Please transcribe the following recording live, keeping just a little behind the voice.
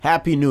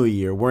Happy New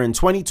Year. We're in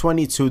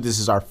 2022. This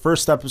is our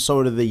first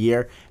episode of the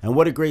year, and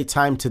what a great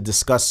time to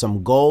discuss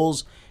some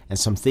goals and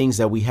some things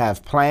that we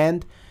have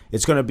planned.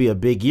 It's going to be a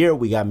big year.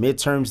 We got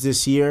midterms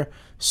this year,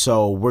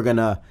 so we're going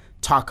to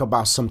talk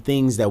about some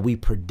things that we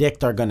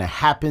predict are going to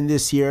happen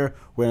this year.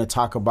 We're going to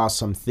talk about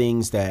some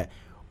things that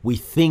we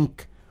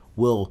think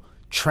will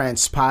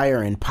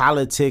transpire in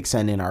politics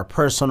and in our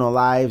personal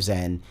lives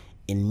and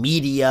in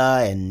media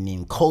and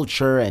in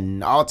culture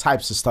and all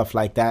types of stuff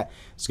like that.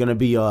 It's going to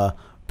be a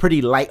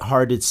pretty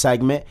lighthearted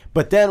segment,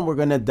 but then we're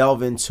going to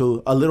delve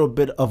into a little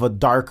bit of a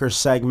darker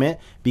segment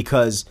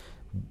because,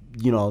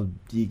 you know,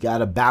 you got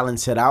to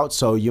balance it out.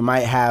 So you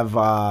might have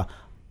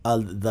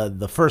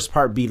the first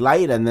part be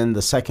light and then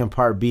the second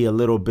part be a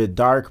little bit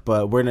dark,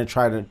 but we're going to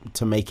try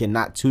to make it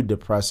not too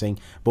depressing.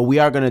 But we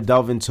are going to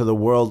delve into the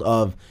world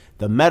of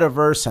the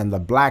metaverse and the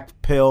black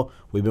pill.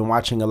 We've been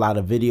watching a lot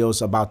of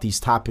videos about these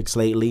topics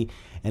lately,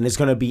 and it's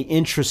going to be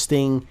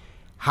interesting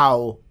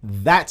how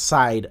that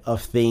side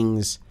of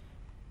things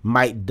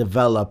might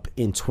develop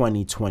in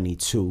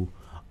 2022.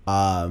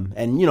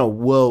 And, you know,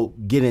 we'll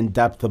get in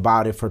depth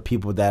about it for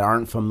people that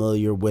aren't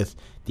familiar with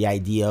the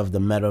idea of the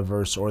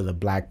metaverse or the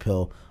black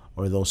pill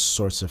or those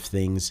sorts of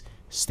things.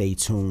 Stay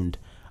tuned.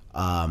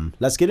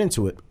 Let's get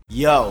into it.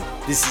 Yo,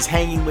 this is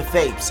Hanging with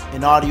Apes,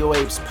 an Audio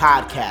Apes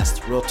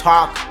podcast. Real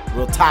talk,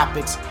 real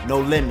topics,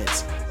 no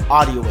limits.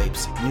 Audio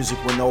Apes,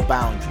 music with no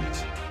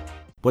boundaries.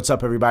 What's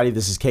up, everybody?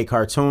 This is K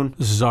Cartoon.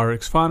 This is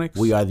Rx Phonics.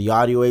 We are the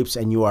Audio Apes,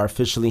 and you are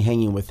officially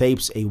Hanging with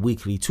Apes, a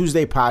weekly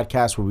Tuesday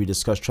podcast where we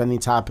discuss trending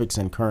topics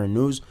and current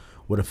news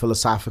with a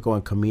philosophical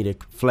and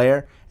comedic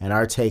flair and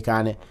our take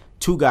on it.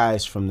 Two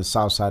guys from the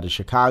south side of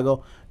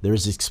Chicago. There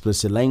is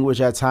explicit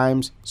language at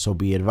times, so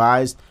be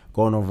advised.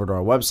 Going over to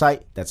our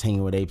website, that's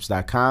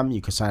hangingwithapes.com. You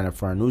can sign up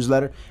for our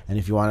newsletter. And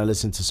if you want to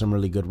listen to some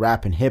really good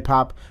rap and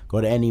hip-hop, go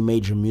to any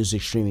major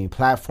music streaming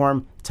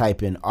platform,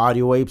 type in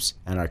Audio Apes,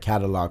 and our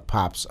catalog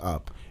pops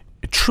up.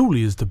 It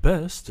truly is the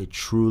best. It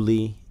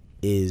truly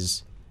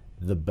is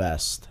the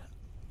best.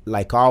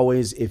 Like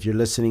always, if you're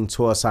listening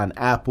to us on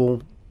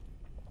Apple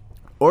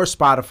or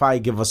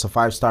Spotify, give us a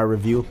 5-star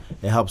review.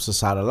 It helps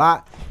us out a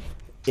lot.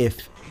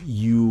 If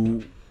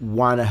you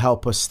want to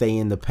help us stay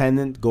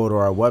independent, go to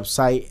our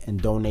website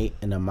and donate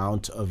an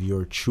amount of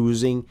your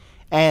choosing.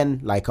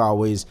 And like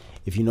always,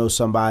 if you know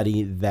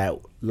somebody that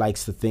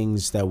likes the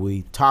things that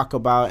we talk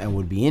about and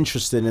would be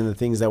interested in the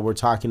things that we're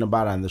talking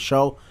about on the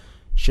show,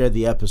 share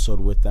the episode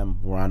with them.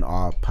 We're on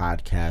all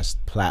podcast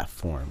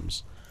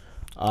platforms.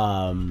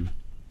 So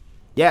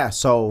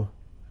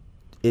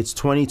it's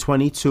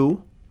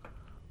 2022.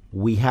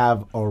 We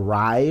have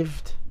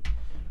arrived.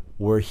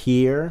 We're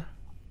here.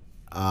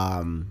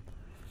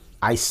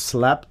 I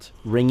slept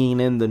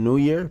ringing in the new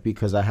year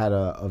because I had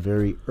a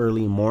very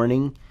early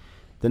morning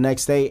the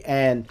next day.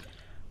 And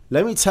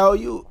let me tell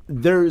you,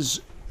 there's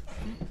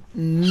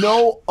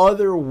no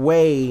other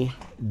way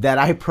that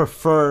I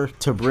prefer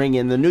to bring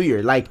in the new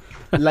year. Like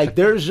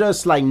there's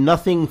just like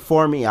nothing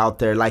for me out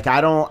there. Like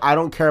I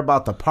don't care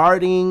about the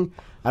partying.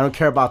 I don't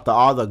care about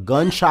all the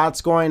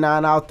gunshots going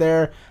on out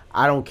there.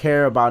 I don't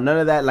care about none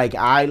of that. Like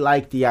I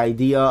like the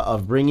idea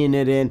of bringing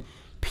it in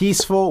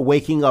peaceful,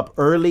 waking up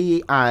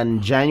early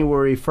on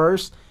January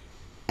 1st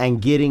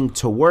and getting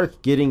to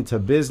work, getting to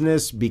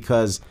business,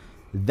 because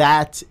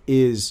that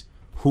is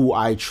who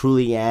I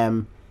truly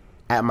am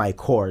at my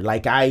core.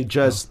 Like I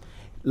just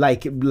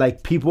like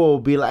people will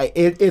be like,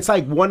 it's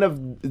like one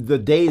of the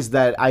days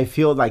that I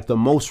feel like the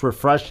most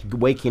refreshed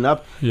waking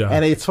up. Yeah.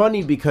 And it's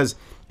funny because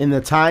in the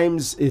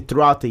times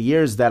throughout the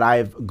years that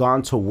I've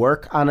gone to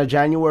work on a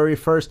January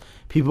 1st,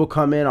 people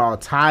come in all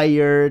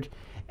tired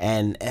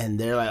and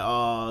they're like,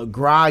 oh,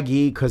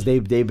 groggy because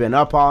they've been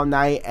up all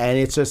night. And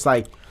it's just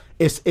like,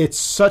 it's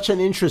such an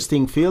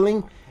interesting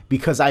feeling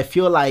because I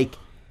feel like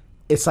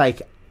it's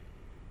like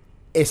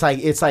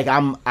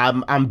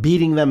I'm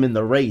beating them in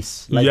the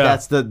race. Like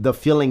that's the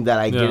feeling that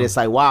I get. It's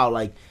like, wow,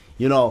 like,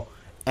 you know,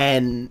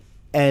 and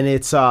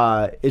it's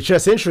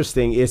just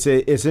interesting. It's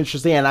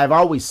interesting, and I've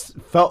always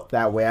felt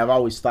that way. I've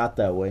always thought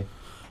that way.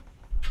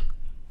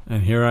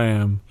 And here I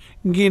am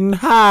getting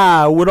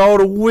high with all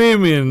the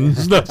women.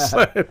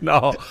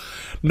 No.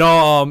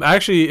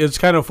 Actually, it's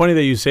kind of funny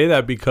that you say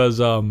that because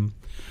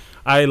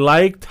I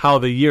liked how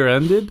the year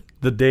ended.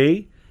 The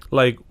day,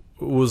 like,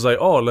 was like,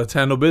 oh, let's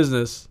handle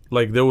business.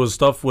 Like there was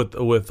stuff with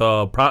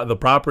the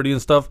property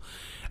and stuff,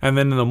 and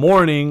then in the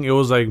morning it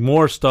was like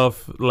more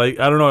stuff. Like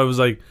I don't know, it was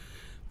like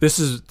this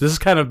is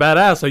kind of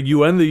badass. Like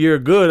you end the year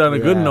good on a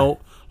good note.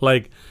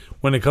 Like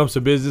when it comes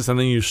to business, and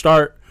then you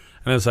start,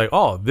 and it's like,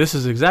 oh, this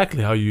is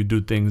exactly how you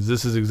do things.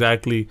 This is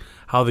exactly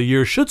how the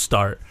year should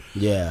start.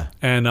 Yeah.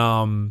 And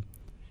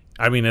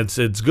I mean it's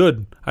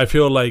good. I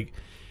feel like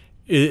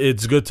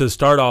it's good to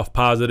start off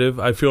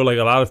positive. I feel like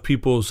a lot of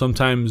people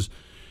sometimes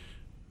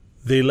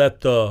they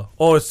let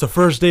it's the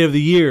first day of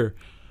the year,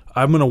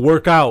 I'm going to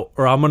work out,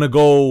 or I'm going to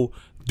go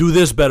do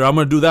this better, I'm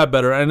going to do that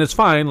better. And it's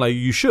fine, like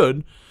you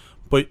should,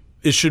 but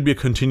it should be a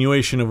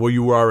continuation of what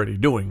you were already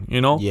doing,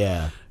 you know?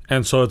 Yeah.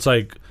 And so it's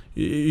like,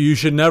 you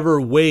should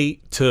never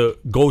wait to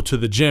go to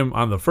the gym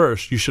on the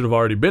first. You should have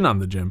already been on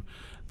the gym.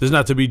 This is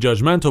not to be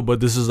judgmental, but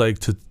this is like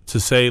to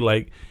say,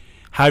 like,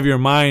 have your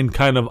mind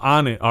kind of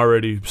on it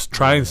already.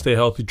 Try and stay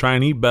healthy. Try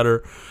and eat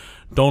better.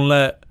 Don't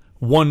let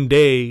one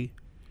day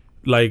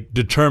like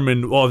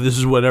determine, oh, this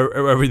is when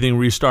everything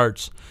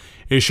restarts.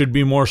 It should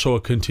be more so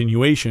a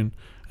continuation.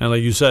 And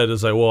like you said,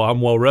 it's like, well,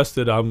 I'm well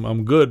rested.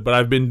 I'm good, but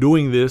I've been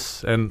doing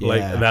this, and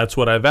like that's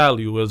what I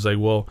value. It's like,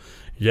 well,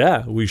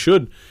 yeah, we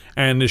should,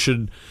 and it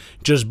should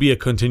just be a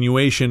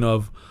continuation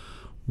of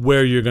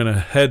where you're gonna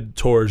head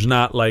towards,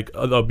 not like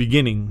a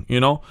beginning, you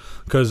know,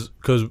 because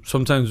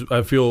sometimes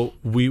I feel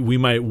we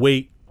might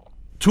wait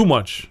too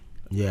much,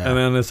 and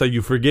then it's like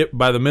you forget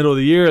by the middle of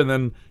the year, and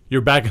then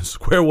you're back in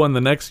square one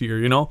the next year,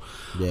 you know,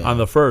 on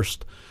the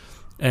first,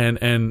 and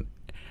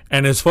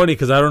it's funny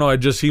because I don't know, it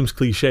just seems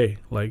cliche.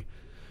 Like,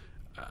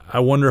 I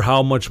wonder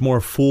how much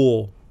more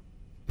full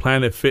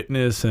Planet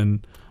Fitness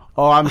and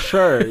I'm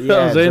sure,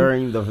 yeah,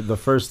 during the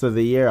first of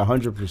the year,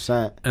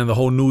 100%, and the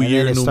whole new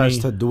year, then it new starts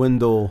me. to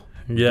dwindle.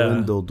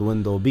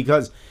 Dwindle,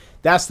 because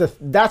that's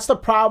the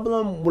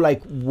problem.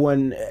 Like,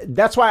 when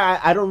that's why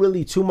I don't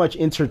really too much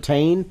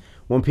entertain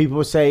when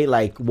people say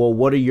like, well,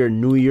 what are your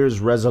New Year's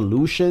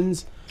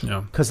resolutions?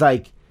 Yeah, because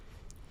like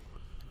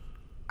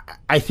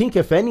I think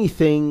if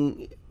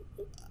anything,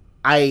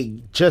 I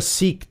just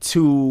seek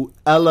to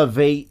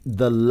elevate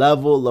the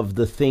level of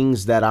the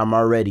things that I'm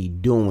already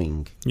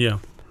doing. Yeah.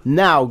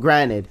 Now,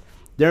 granted,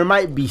 there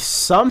might be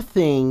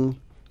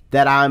something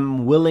that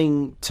I'm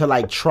willing to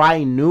like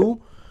try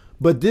new.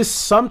 But this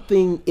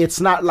something,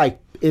 it's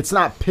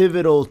not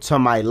pivotal to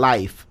my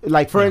life.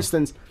 Like, for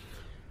instance,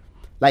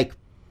 like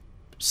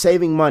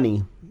saving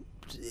money,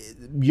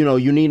 you know,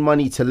 you need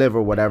money to live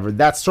or whatever.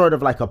 That's sort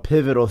of like a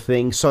pivotal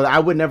thing. So I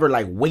would never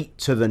like wait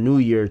to the new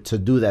year to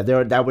do that.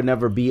 That would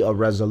never be a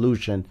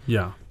resolution.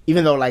 Yeah.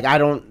 Even though like I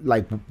don't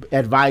like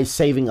advise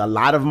saving a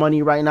lot of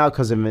money right now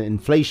because of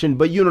inflation,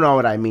 but you know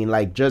what I mean.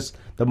 Like, just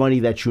the money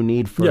that you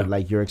need for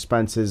like your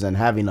expenses and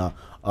having a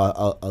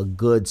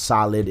good,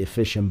 solid,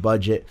 efficient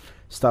budget,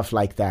 stuff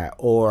like that,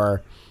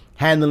 or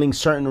handling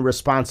certain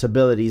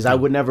responsibilities. I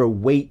would never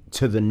wait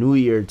to the new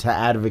year to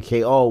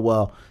advocate, oh,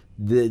 well,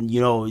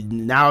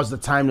 now's the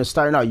time to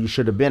start. No, you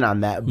should have been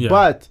on that.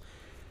 But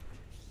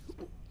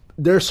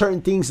there are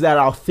certain things that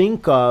I'll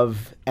think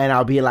of and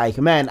I'll be like,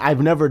 man,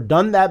 I've never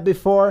done that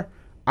before.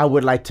 I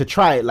would like to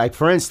try it. Like,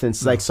 for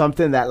instance, like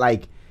something that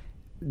like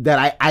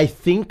that I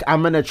think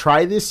I'm going to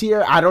try this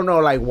year. I don't know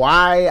like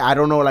why. I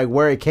don't know like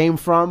where it came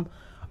from.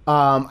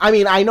 I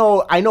mean, I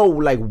know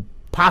like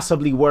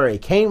possibly where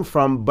it came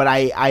from, but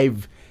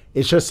I've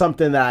it's just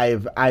something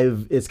that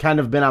it's kind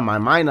of been on my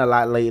mind a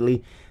lot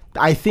lately.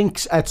 I think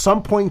at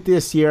some point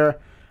this year,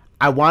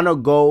 I want to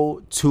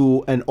go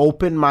to an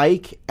open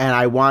mic and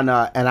I want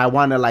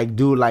to like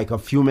do like a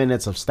few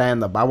minutes of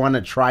stand up. I want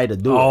to try to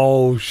do it.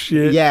 Oh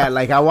shit. Yeah,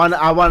 like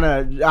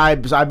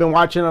I've been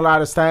watching a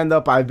lot of stand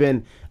up. I've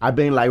been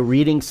like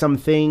reading some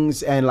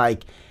things, and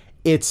like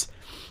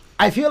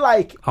I feel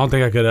like I don't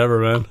think I could ever,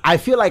 man. I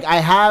feel like I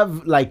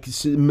have like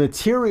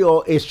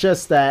material. It's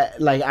just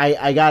that like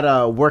I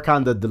gotta work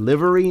on the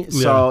delivery.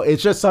 So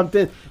it's just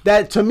something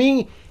that to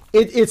me,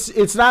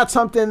 it's not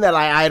something that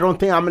I don't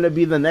think I'm gonna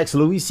be the next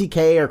Louis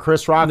C.K. or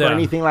Chris Rock or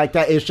anything like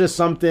that. It's just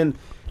something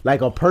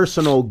like a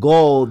personal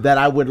goal that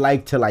I would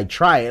like to like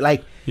try it.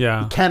 Like,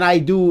 can I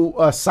do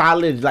a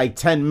solid like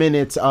 10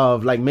 minutes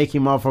of like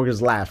making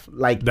motherfuckers laugh?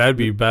 Like, that'd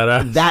be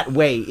badass. That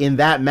way, in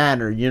that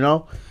manner, you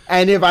know.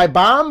 And if I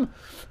bomb,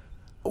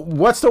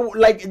 what's the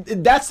like?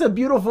 That's the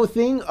beautiful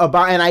thing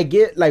about, and I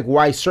get like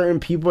why certain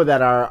people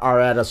that are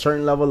at a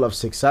certain level of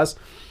success,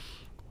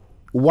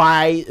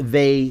 why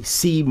they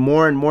see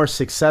more and more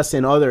success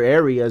in other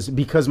areas,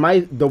 because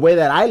the way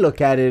that I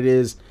look at it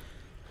is,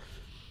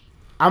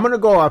 I'm gonna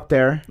go up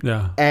there,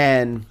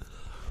 and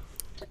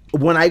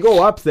when I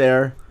go up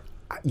there,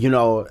 you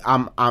know,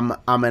 I'm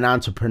an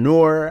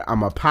entrepreneur,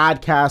 I'm a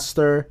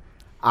podcaster,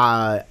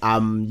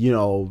 I'm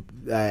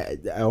I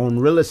own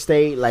real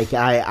estate, like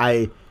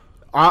I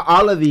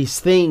all of these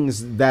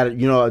things that,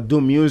 you know,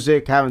 do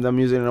music. Haven't done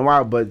music in a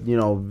while, but you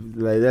know,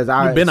 like,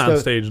 you've been on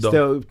stage though.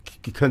 Still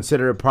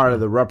consider it part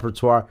of the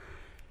repertoire.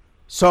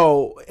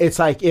 So it's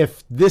like,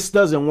 if this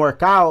doesn't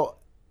work out,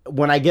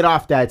 when I get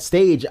off that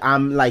stage,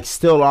 I'm like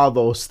still all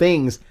those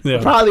things.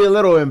 Probably a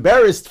little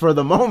embarrassed for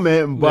the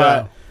moment,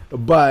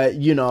 but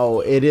you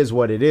know, it is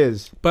what it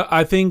is. But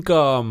I think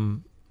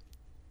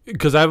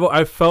because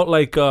I felt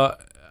like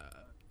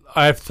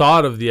I've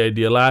thought of the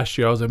idea last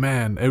year. I was like,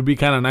 man, it would be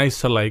kind of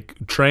nice to like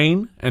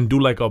train and do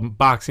like a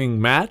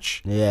boxing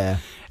match. Yeah.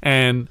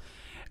 And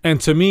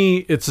to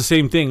me, it's the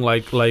same thing.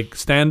 Like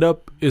stand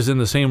up is in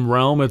the same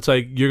realm. It's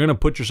like you're gonna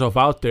put yourself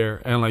out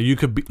there, and like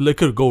it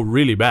could go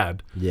really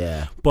bad.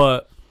 Yeah.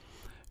 But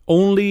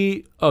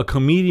only a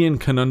comedian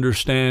can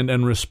understand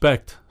and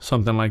respect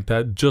something like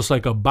that, just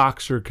like a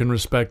boxer can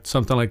respect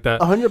something like that.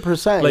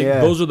 100%. Like,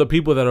 those are the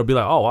people that'll be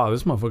like, oh wow,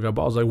 this motherfucker got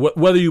balls. Like,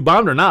 whether you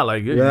bombed or not,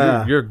 like,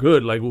 you're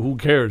good. Like, who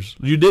cares?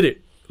 You did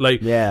it. Like,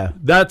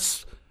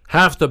 that's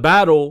half the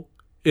battle.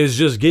 is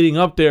just getting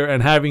up there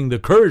and having the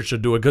courage to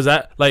do it. Because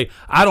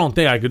I don't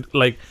think I could.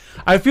 Like,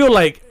 I feel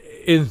like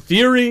in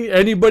theory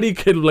anybody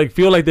could like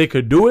feel like they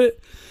could do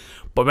it,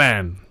 but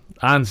man,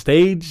 on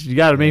stage you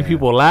gotta make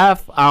people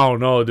laugh. I don't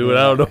know, dude.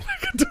 I don't know if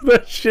I could do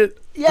that shit.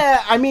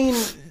 Yeah, I mean,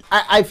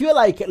 I feel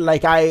like when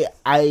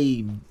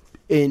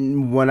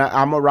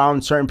I'm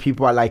around certain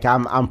people,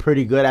 I'm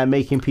pretty good at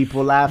making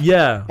people laugh.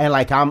 Yeah, and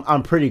like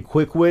I'm pretty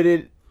quick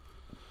witted,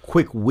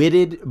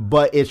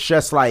 but it's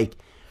just like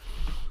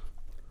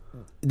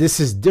this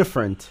is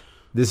different.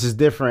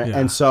 Yeah.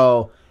 And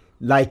so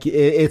like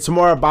it's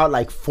more about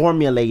like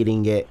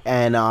formulating it,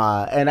 and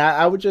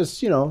I would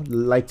just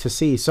like to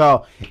see.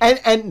 So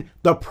and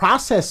the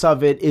process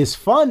of it is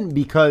fun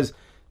because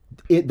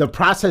the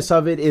process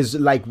of it is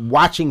like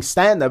watching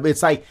stand up.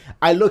 It's like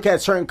I look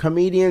at certain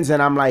comedians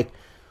and I'm like,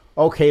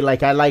 okay,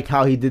 like I like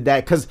how he did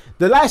that, because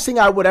the last thing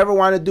I would ever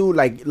want to do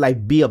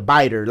like be a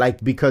biter,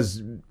 like,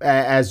 because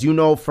as you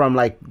know from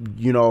like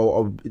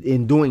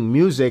in doing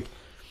music,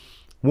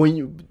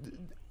 when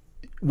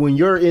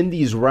you're in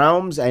these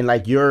realms and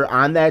like you're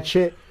on that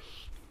shit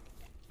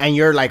and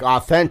you're like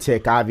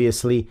authentic,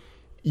 obviously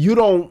you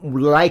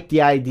don't like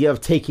the idea of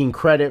taking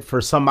credit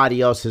for somebody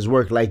else's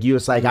work. Like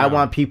it's like, I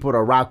want people to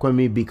rock with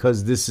me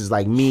because this is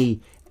like me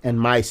and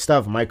my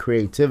stuff, my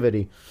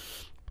creativity.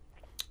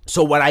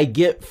 So what I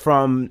get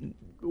from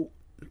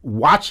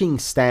watching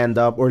stand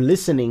up or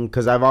listening,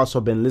 because I've also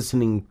been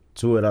listening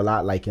to it a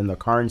lot, like in the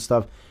car and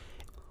stuff,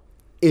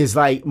 is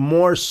like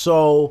more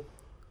so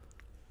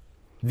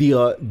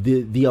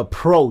the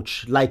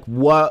approach, like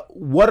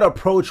what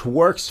approach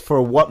works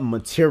for what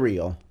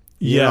material.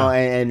 You know,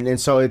 and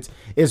so it's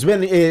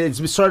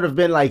sort of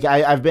been like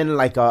I've been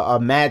like a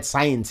mad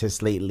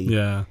scientist lately.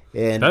 Yeah,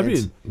 and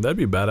that'd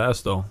be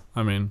badass though.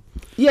 I mean,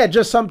 yeah,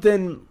 just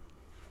something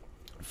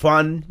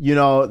fun,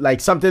 like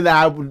something that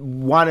I would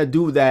want to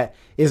do that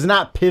is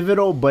not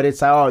pivotal, but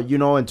it's like, in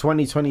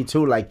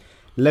 2022, like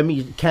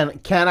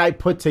can I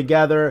put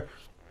together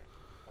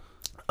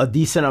a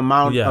decent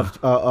amount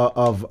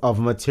of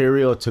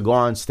material to go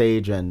on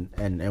stage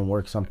and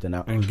work something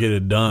out and get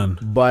it done.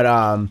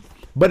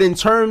 But in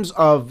terms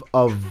of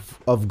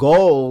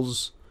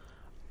goals,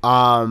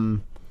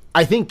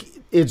 I think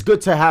it's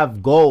good to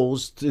have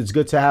goals. It's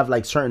good to have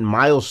like certain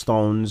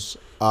milestones,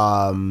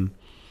 and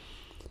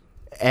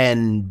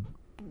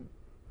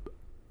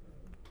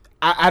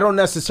I don't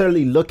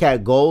necessarily look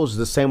at goals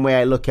the same way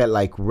I look at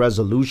like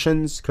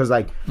resolutions, because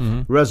like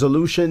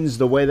resolutions,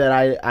 the way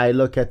that I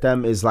look at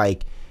them is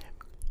like,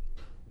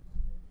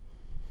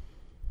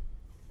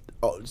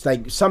 it's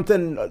like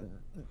something.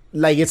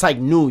 Like it's like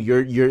new.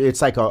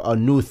 It's like a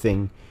new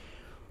thing.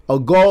 A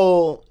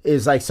goal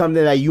is like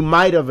something that you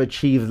might have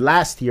achieved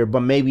last year,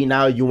 but maybe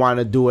now you want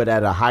to do it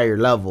at a higher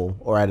level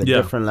or at a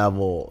different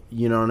level.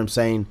 You know what I'm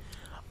saying?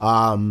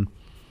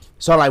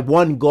 So like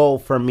one goal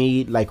for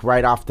me, like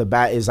right off the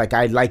bat, is like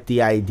I like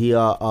the idea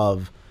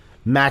of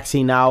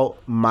maxing out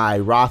my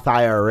Roth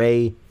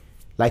IRA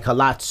like a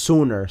lot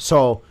sooner.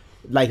 So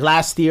like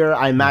last year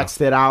I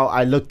maxed it out.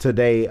 I looked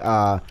today.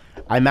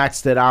 I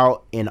maxed it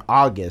out in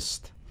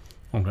August.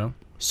 Okay.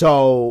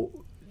 So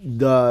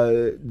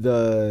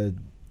the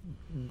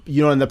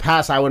in the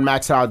past I would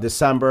max it out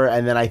December,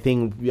 and then I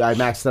think I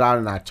maxed it out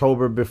in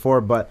October before,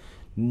 but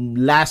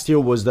last year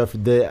was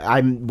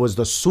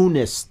the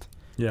soonest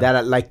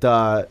that like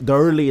the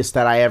earliest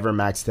that I ever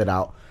maxed it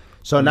out.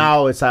 So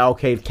now it's like,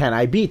 okay, can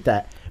I beat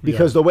that?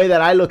 Because the way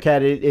that I look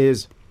at it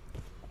is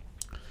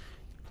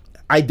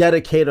I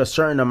dedicate a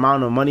certain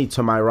amount of money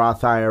to my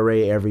Roth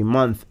IRA every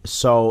month.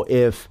 So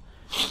if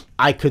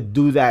I could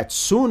do that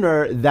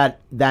sooner,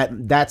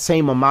 that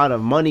same amount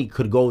of money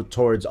could go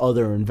towards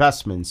other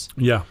investments.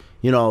 Yeah.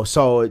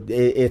 So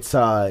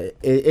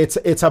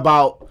it's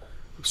about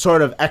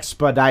sort of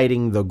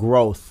expediting the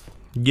growth.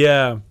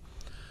 Yeah.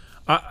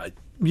 I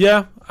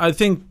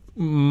think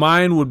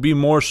mine would be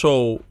more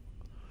so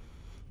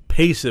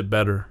pace it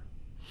better.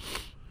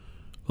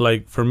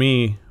 Like for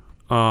me,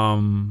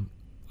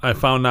 I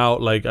found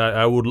out like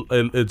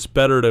it's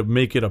better to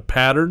make it a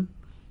pattern.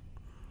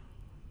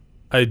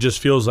 It just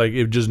feels like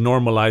it just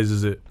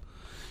normalizes it.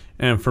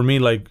 And for me,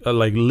 like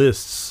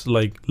lists,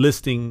 like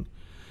listing,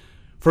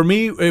 for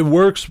me, it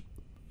works.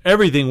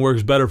 Everything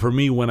works better for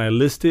me when I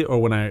list it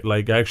or when I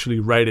like actually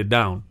write it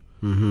down.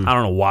 Mm-hmm. I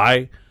don't know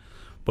why,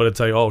 but it's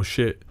like, oh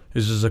shit.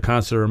 It's just a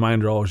constant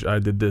reminder. Oh, I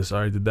did this.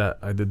 I did that.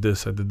 I did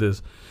this. I did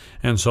this.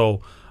 And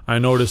so I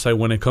notice like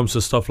when it comes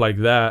to stuff like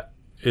that,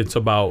 it's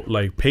about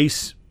like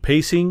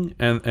pacing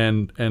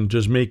and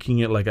just making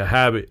it like a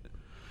habit.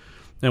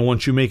 And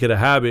once you make it a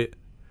habit,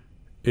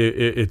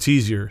 it's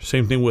easier.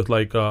 Same thing with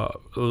like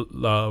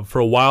for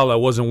a while I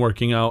wasn't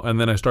working out,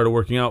 and then I started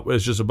working out.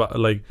 It's just about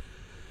like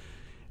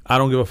I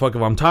don't give a fuck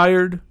if I'm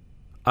tired.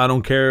 I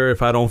don't care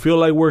if I don't feel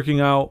like working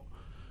out.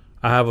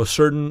 I have a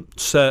certain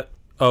set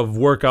of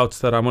workouts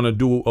that I'm gonna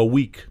do a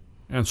week,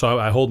 and so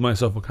I hold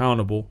myself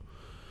accountable.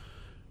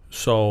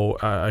 So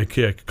I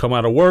come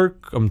out of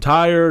work, I'm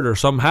tired or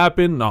something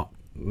happened. No,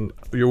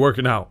 you're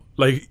working out.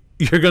 Like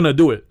you're gonna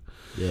do it.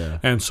 Yeah.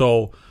 And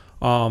so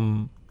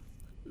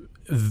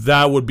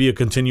that would be a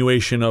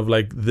continuation of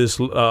like this.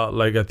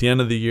 Like at the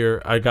end of the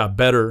year, I got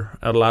better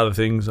at a lot of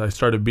things. I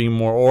started being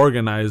more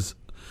organized,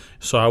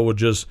 so I would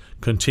just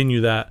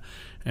continue that,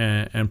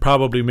 and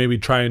probably maybe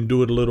try and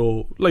do it a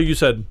little, like you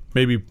said,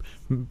 maybe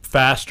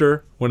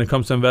faster when it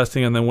comes to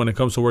investing, and then when it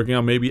comes to working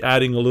out, maybe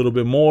adding a little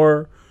bit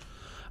more.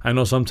 I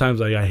know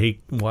sometimes I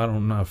hate. Well,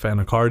 I'm not a fan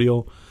of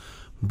cardio.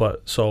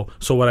 But so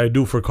what I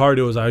do for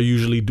cardio is I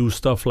usually do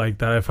stuff like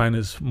that I find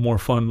is more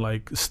fun,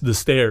 like the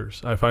stairs.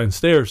 I find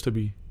stairs to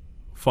be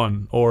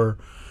fun, or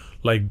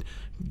like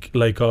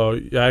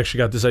I actually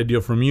got this idea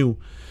from you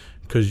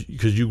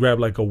because you grab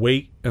like a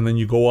weight and then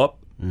you go up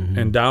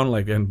and down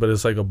but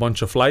it's like a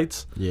bunch of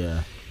flights.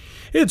 Yeah,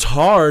 it's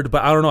hard,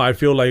 but I don't know. I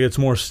feel like it's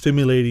more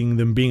stimulating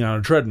than being on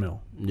a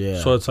treadmill. Yeah.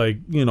 So it's like,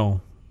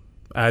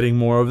 adding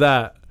more of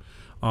that.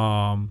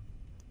 I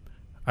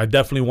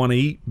definitely want to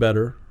eat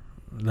better.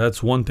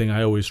 That's one thing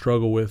I always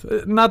struggle with.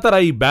 Not that I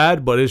eat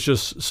bad, but it's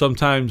just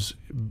sometimes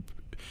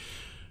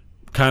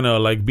kind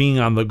of like being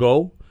on the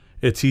go.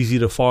 It's easy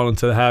to fall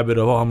into the habit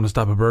of, I'm going to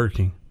stop at Burger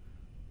King.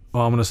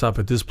 Oh, I'm going to stop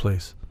at this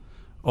place.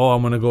 Oh,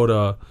 I'm going to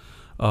go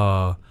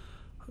to,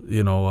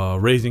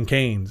 Raising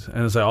Cane's.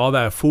 And it's like all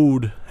that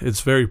food, it's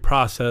very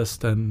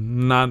processed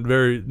and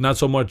not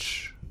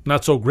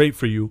so great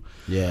for you.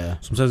 Yeah.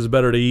 Sometimes it's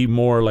better to eat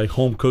more like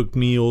home cooked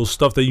meals,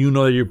 stuff that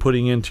that you're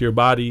putting into your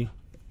body.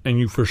 And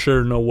you for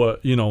sure know what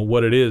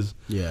it is.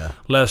 Yeah.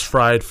 Less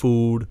fried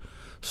food,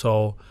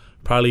 so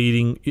probably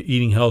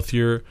eating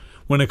healthier.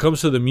 When it comes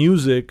to the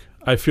music,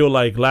 I feel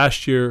like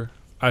last year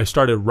I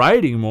started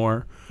writing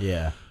more.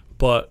 Yeah.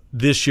 But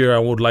this year I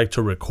would like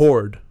to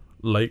record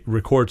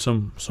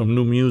some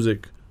new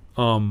music.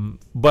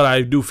 But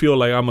I do feel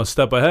like I'm a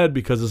step ahead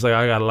because it's like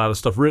I got a lot of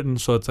stuff written.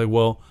 So it's like,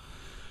 well,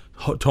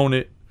 tone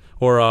it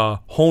or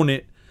hone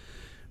it.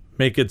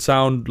 Make it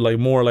sound like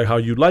more like how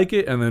you like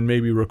it, and then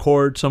maybe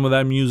record some of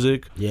that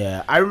music.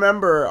 Yeah, I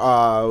remember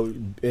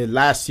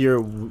last year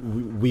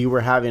we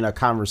were having a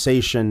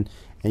conversation,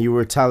 and you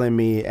were telling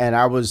me, and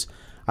I was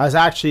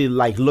actually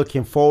like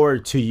looking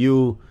forward to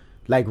you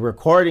like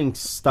recording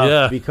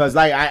stuff because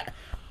like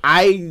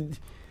I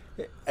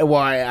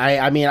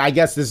mean I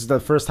guess this is the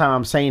first time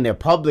I'm saying it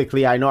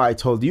publicly. I know I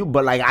told you,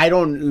 but like I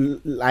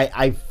don't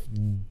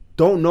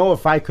know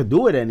if I could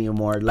do it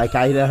anymore. Like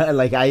he can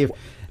like I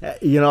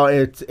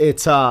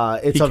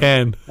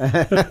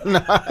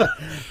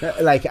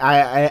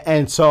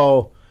and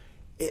so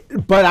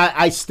but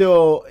I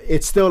still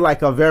it's still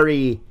like a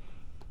very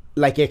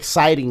like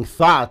exciting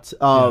thought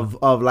of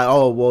like,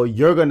 oh well,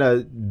 you're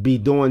gonna be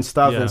doing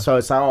stuff and so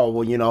it's like, oh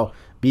well,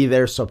 be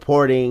there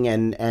supporting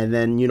and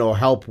then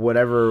help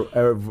whatever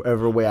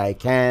way I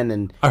can.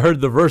 And I heard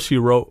the verse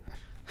you wrote.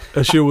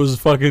 That shit was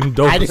fucking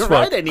dope. I didn't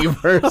write any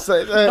verse.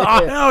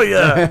 Oh hell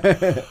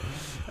yeah.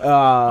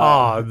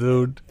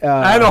 Dude,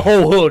 I had a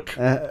whole hook,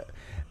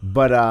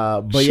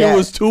 but she yeah,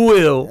 was too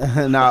ill.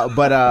 No,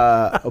 but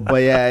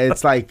yeah,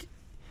 it's like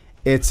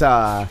it's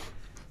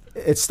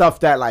stuff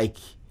that like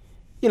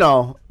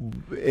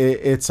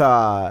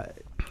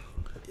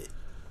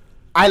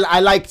I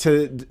like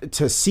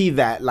to see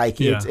that like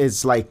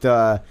it's like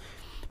the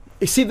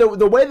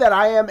way that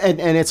I am, and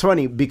it's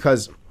funny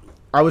because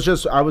I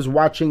was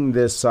watching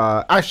this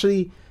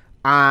actually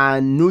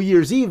on New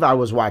Year's Eve. I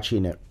was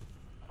watching it.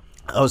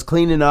 I was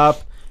cleaning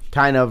up,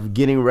 kind of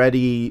getting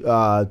ready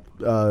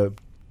to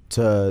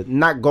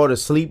not go to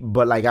sleep,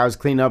 but like I was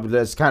cleaning up.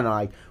 Just kind of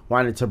like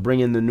wanted to bring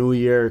in the new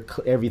year,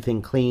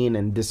 everything clean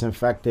and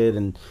disinfected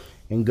and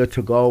good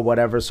to go,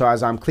 whatever. So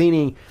as I'm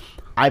cleaning,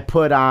 I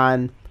put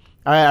on.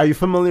 Are you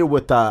familiar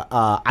with the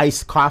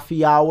iced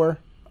coffee hour?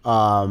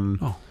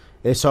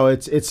 So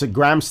it's a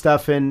Graham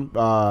Stephan,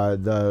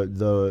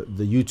 the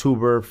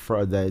YouTuber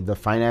for the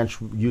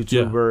financial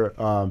YouTuber.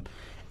 Yeah.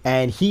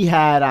 And he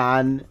had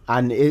on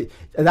it.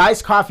 The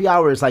Iced Coffee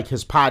Hour is like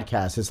his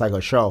podcast. It's like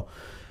a show.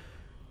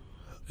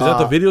 Is that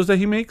the videos that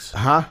he makes?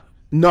 Huh?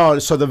 No.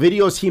 So the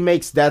videos he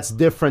makes, that's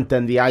different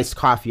than the Iced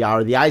Coffee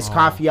Hour. The Iced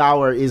Coffee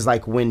Hour is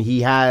like when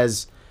he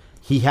has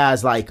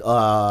like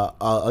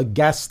a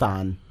guest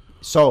on.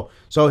 So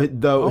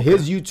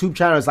his YouTube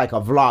channel is like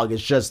a vlog.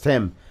 It's just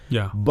him.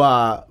 Yeah.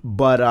 But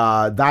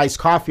the Iced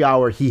Coffee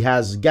Hour, he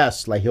has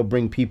guests. Like he'll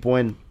bring people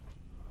in.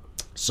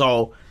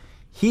 So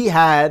he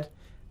had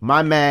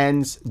my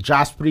man's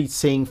Jaspreet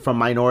Singh from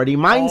Minority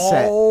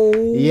Mindset.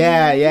 Oh.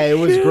 Yeah, it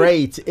was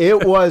great.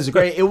 It was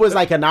great. It was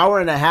like an hour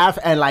and a half,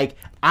 and like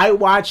I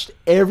watched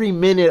every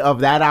minute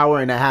of that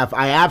hour and a half.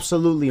 I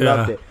absolutely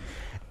loved it.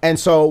 And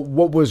so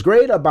what was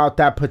great about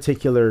that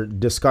particular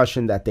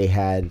discussion that they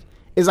had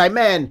is like,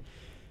 man,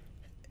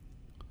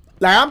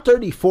 like I'm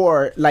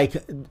 34, like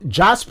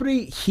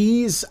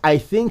Jaspreet, I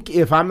think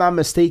if I'm not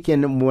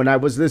mistaken, when I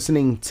was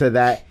listening to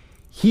that,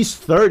 he's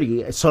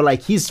 30, so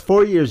like he's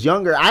 4 years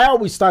younger. I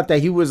always thought that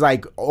he was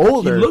like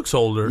older. He looks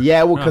older.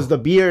 Yeah, well, because the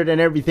beard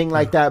and everything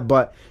like that.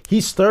 But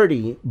he's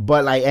 30,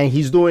 but like, and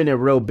he's doing it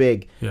real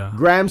big. Yeah.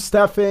 Graham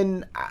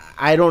Stephan,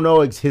 I don't know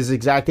his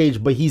exact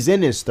age, but he's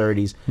in his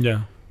 30s.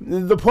 Yeah.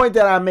 The point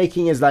that I'm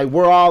making is like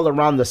we're all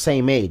around the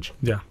same age.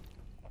 Yeah.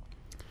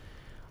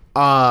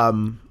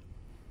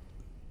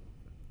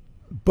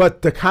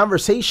 But the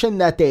conversation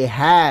that they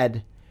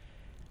had,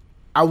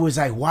 I was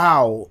like,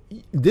 wow,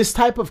 this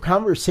type of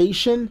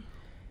conversation,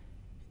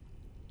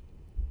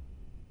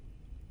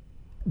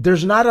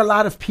 there's not a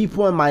lot of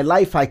people in my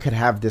life I could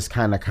have this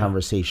kind of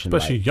conversation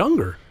especially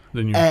younger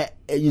than you.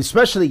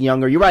 Especially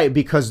younger. You're right,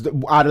 because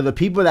out of the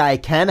people that I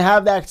can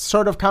have that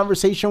sort of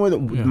conversation with,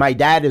 my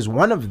dad is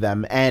one of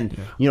them. And,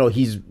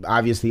 he's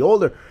obviously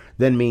older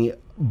than me.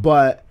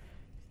 But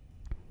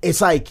it's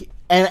like,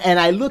 and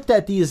I looked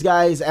at these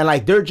guys and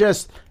like they're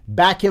just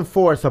back and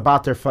forth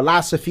about their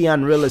philosophy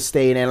on real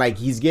estate. And like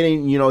he's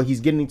getting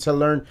to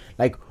learn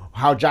like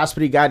how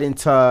Josperi got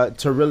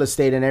into real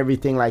estate and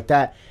everything like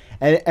that.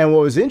 And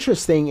what was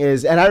interesting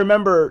is, and I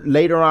remember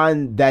later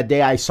on that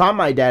day I saw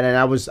my dad, and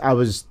I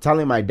was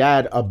telling my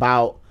dad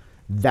about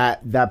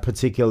that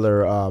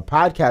particular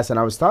podcast, and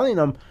I was telling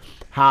him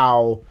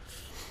how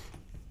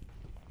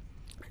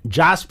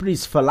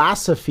Josperi's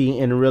philosophy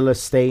in real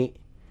estate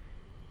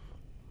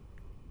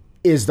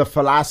is the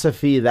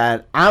philosophy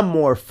that I'm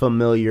more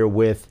familiar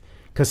with,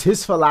 because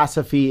his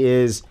philosophy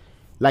is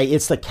like,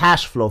 it's the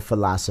cash flow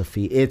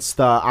philosophy. It's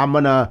the I'm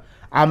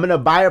gonna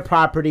buy a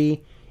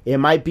property. It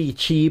might be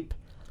cheap,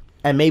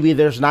 and maybe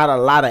there's not a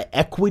lot of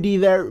equity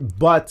there,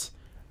 but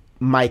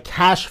my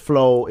cash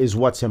flow is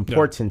what's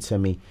important to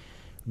me.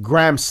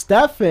 Graham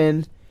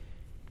Stephan,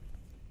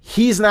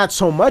 he's not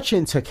so much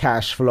into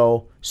cash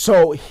flow.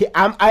 So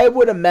I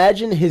would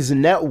imagine his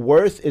net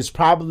worth is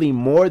probably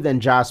more than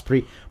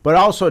Josperi, but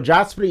also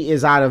Josperi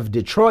is out of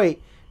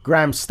Detroit.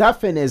 Graham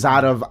Stephan is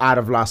out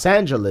of Los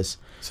Angeles.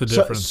 It's a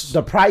difference.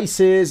 So the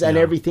prices and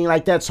everything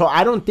like that. So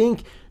I don't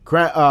think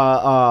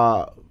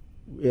Graham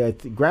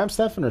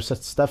Stephan or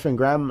Stephan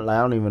Graham,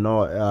 I don't even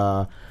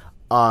know.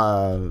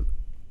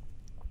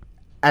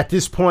 At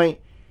this point,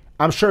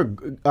 I'm sure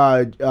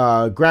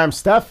Graham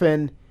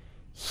Stephan,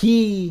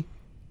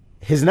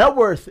 his net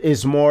worth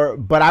is more,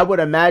 but I would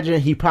imagine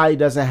he probably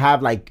doesn't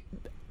have like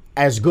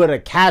as good a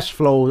cash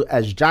flow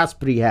as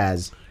Josperi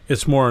has.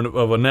 It's more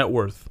of a net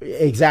worth.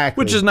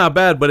 Exactly. Which is not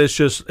bad, but it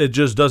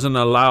just doesn't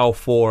allow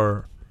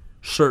for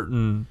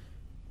certain,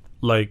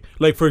 like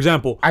for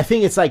example, I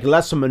think it's like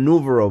less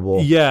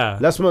maneuverable. Yeah.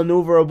 Less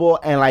maneuverable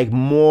and like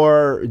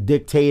more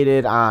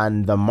dictated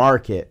on the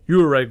market. You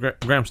were right,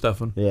 Graham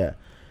Stephan. Yeah.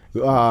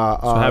 So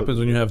what happens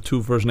when you have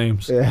two first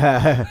names? It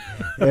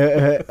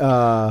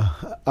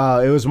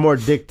was more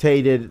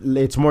dictated.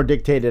 It's more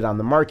dictated on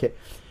the market.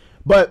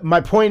 But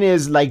my point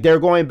is, like, they're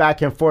going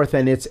back and forth,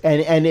 and it's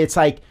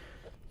like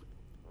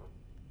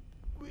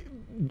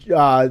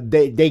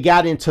they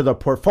got into the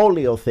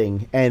portfolio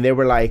thing, and they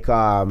were like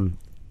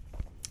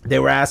they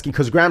were asking,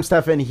 because Graham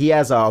Stephan, he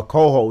has a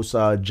co-host,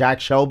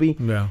 Jack Shelby,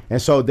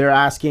 and so they're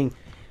asking.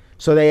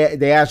 So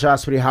they asked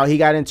Josperi how he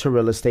got into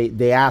real estate.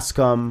 They ask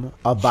him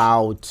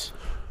about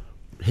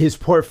his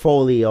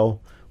portfolio,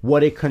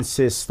 what it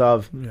consists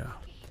of. Yeah.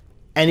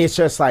 And it's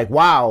just like,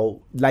 wow,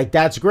 like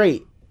that's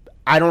great.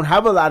 I don't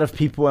have a lot of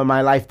people in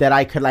my life that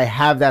I could like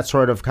have that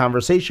sort of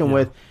conversation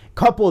with.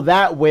 Couple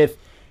that with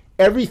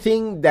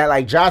everything that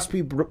like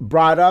Josperi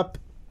brought up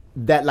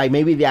that like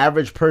maybe the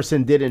average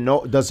person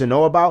doesn't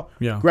know about.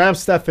 Yeah. Graham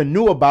Stephan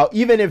knew about,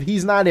 even if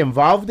he's not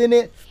involved in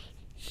it.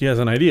 He has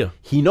an idea.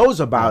 He knows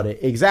about it.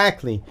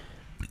 Exactly.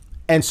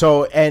 And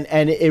so,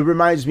 and it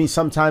reminds me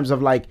sometimes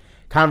of like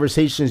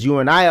conversations you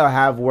and I'll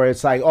have where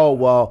it's like, oh,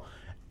 well,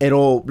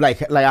 it'll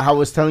like I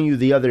was telling you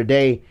the other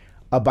day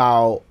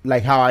about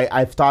like how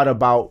I've thought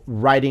about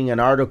writing an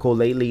article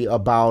lately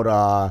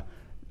about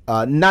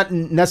not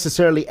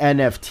necessarily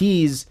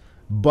NFTs,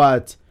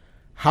 but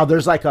how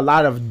there's like a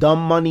lot of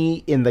dumb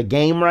money in the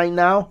game right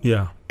now.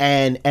 Yeah.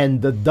 And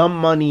the dumb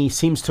money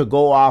seems to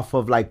go off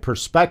of like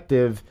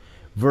perspective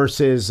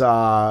versus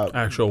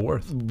actual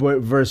worth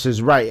versus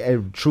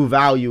true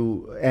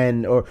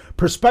value or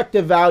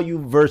perspective value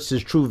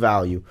versus true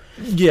value.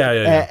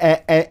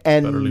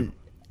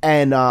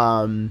 And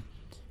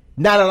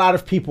not a lot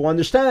of people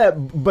understand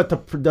that, but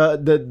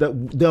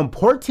the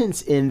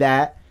importance in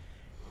that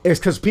is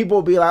because people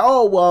will be like,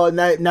 oh well,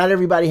 not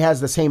everybody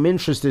has the same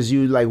interest as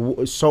you, like,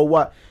 so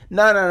what?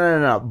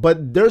 No,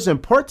 but there's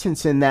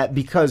importance in that,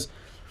 because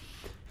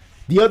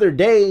the other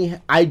day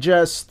I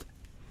just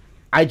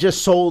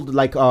sold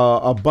like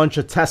a bunch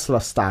of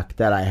Tesla stock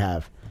that I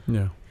have.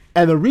 Yeah.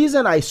 And the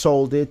reason I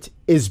sold it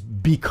is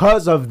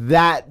because of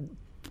that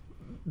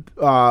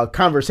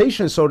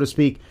conversation, so to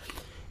speak,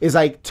 is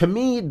like, to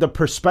me, the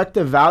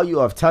perspective value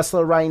of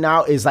Tesla right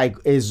now is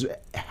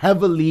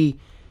heavily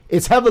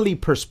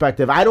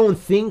perspective. I don't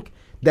think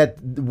that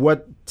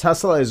what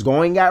Tesla is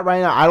going at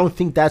right now, I don't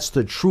think that's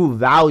the true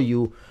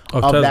value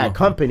of that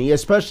company,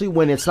 especially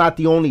when it's not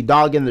the only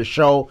dog in the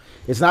show.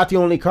 It's not the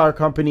only car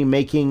company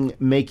making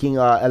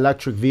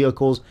electric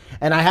vehicles.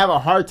 And I have a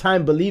hard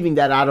time believing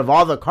that out of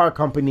all the car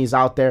companies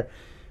out there,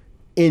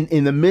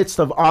 in the midst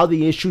of all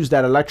the issues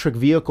that electric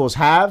vehicles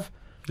have,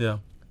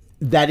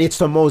 that it's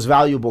the most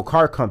valuable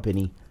car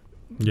company.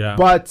 Yeah.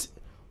 But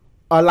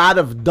a lot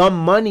of dumb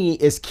money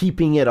is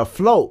keeping it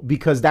afloat,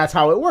 because that's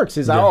how it works.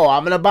 It's like, oh,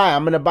 I'm gonna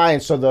buy,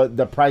 and so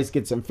the price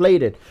gets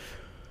inflated.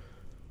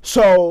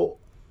 So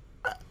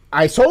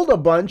I sold a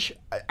bunch.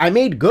 I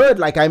made good.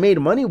 Like, I made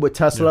money with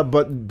Tesla.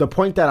 But the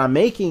point that I'm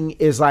making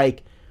is,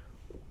 like,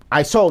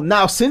 I sold.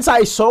 Now, since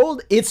I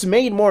sold, it's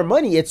made more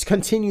money. It's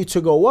continued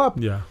to go up.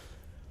 Yeah.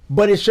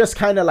 But it's just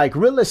kind of like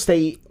real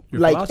estate. Your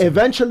like, philosophy.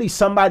 eventually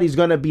somebody's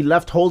going to be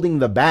left holding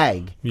the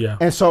bag. Yeah.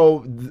 And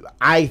so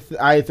I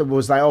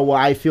was like, oh, well,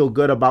 I feel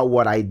good about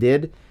what I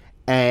did.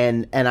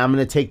 And I'm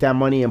going to take that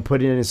money and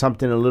put it in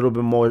something a little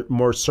bit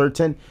more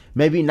certain.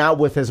 Maybe not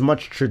with as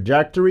much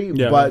trajectory,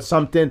 but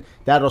something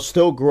that'll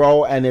still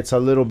grow and it's a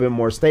little bit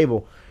more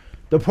stable.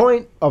 The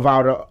point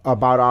about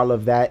all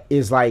of that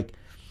is, like,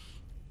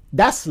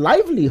 that's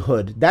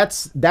livelihood.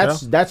 That's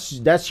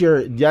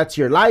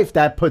your life.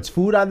 That puts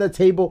food on the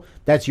table.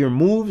 That's your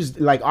moves.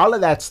 Like, all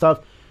of that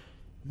stuff.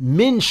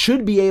 Men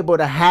should be able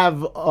to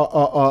have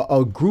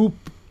a group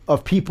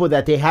of people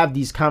that they have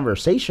these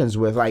conversations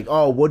with, like,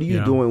 oh, what are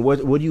you doing? What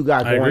do you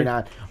got going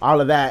on?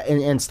 All of that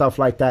and stuff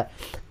like that.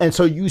 And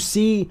so you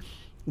see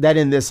that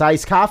in this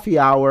Iced Coffee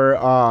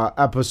Hour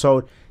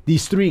episode,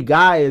 these three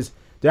guys,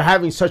 they're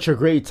having such a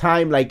great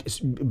time, like,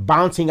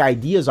 bouncing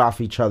ideas off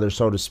each other,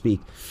 so to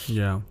speak.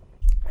 Yeah.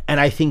 And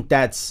I think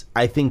that's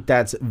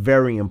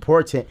very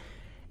important.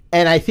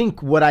 And I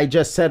think what I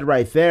just said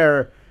right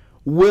there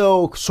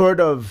will sort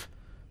of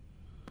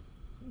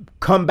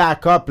come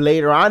back up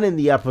later on in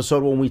the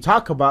episode when we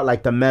talk about,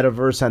 like, the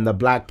metaverse and the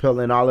black pill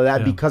and all of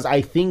that, because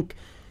I think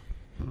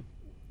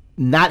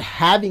not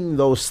having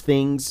those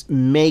things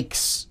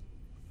makes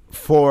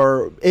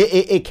for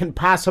it can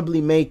possibly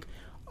make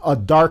a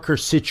darker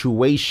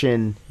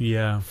situation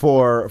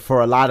for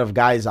a lot of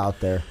guys out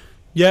there.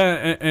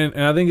 Yeah,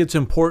 and I think it's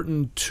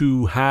important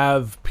to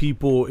have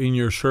people in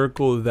your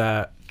circle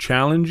that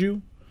challenge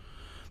you,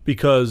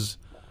 because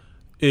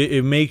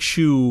it makes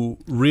you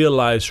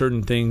realize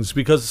certain things.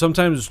 Because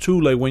sometimes too,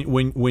 like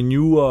when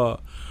you're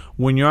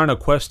on a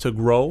quest to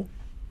grow,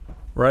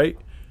 right?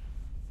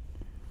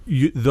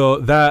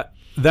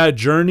 That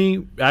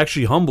journey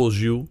actually humbles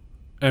you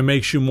and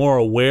makes you more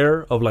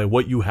aware of, like,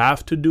 what you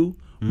have to do,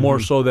 more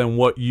so than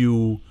what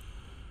you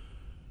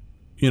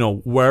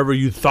know, wherever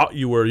you thought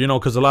you were, you know,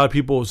 because a lot of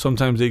people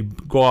sometimes they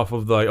go off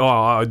of, like, oh,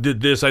 I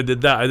did this, I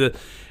did that, I did,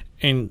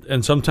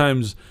 and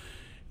sometimes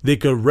they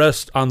could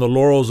rest on the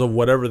laurels of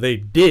whatever they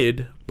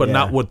did, but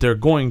not what they're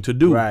going to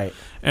do. Right.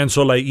 And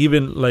so, like,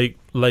 even like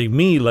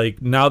me,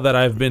 like, now that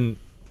I've been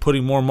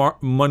putting more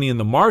money in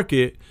the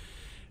market,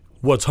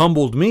 what's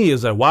humbled me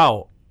is that,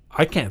 wow,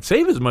 I can't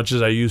save as much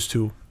as I used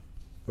to.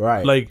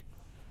 Right. Like,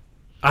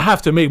 I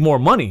have to make more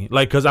money,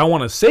 like, because I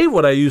want to save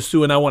what I used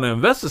to and I want to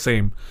invest the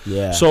same.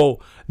 Yeah. So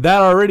that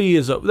already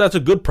that's a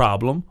good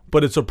problem,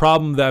 but it's a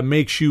problem that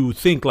makes you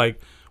think, like,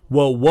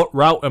 well, what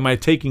route am I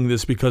taking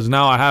this? Because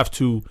now I have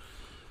to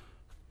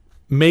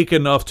make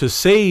enough to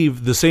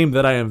save the same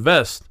that I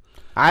invest.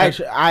 I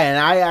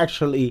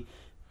actually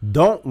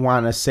don't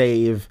want to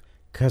save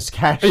because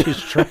cash is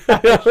trash.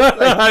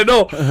 I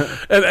know,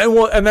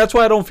 and that's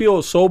why I don't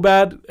feel so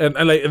bad.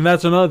 And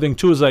that's another thing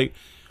too, is, like,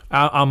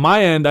 on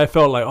my end, I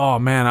felt like, oh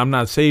man, I'm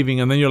not saving,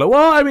 and then you're like,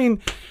 well, I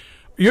mean,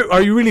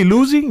 are you really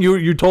losing?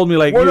 You told me,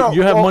 like,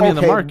 you have money in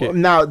the market.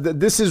 Now,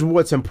 this is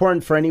what's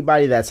important for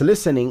anybody that's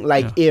listening.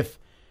 Like, if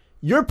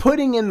you're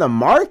putting in the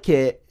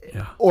market,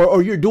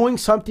 or you're doing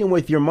something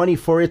with your money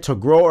for it to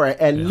grow, or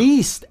at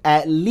least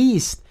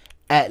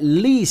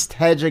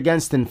hedge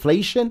against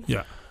inflation.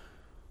 Yeah.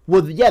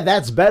 Well,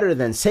 that's better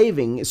than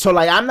saving. So,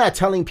 like, I'm not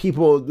telling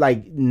people,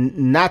 like,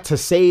 not to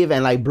save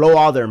and, like, blow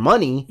all their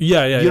money. You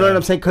know what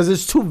I'm saying? Because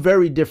it's two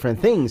very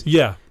different things.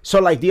 Yeah. So,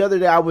 like, the other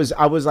day I was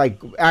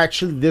like,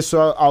 actually, this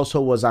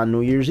also was on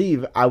New Year's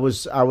Eve. I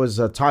was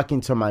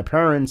talking to my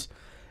parents,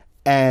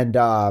 and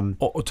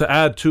to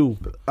add to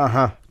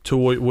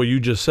what you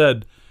just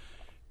said,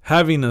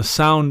 having a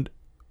sound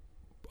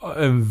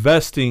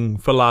investing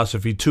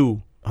philosophy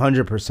too.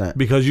 100%.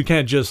 Because you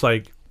can't just,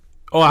 like,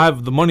 oh, I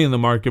have the money in the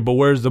market, but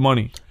where's the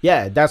money?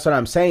 Yeah, that's what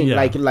I'm saying. Yeah.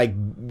 Like,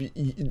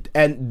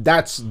 and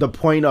that's the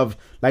point of,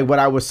 like, what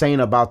I was saying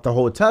about the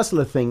whole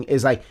Tesla thing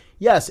is, like,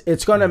 yes,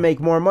 it's going to make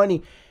more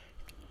money,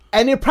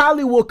 and it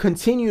probably will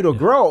continue to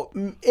grow.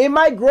 It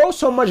might grow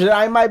so much that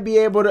I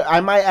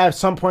might at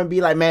some point be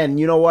like, man,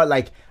 you know what?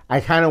 Like, I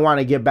kind of want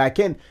to get back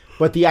in.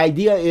 But the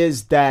idea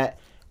is that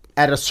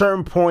at a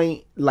certain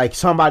point, like,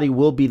 somebody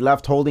will be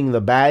left holding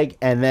the bag,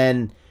 and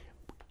then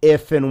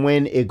if and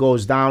when it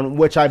goes down,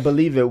 which I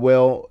believe it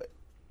will,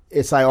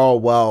 it's like, oh,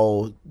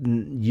 well,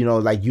 you know,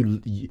 like,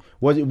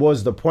 what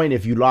was the point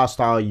if you lost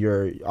all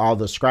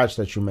the scratch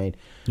that you made?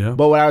 Yeah.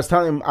 But what I was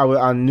telling them,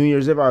 on New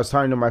Year's Eve, I was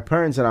talking to my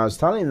parents, and I was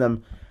telling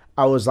them,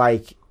 I was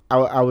like,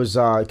 I was,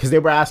 because they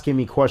were asking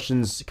me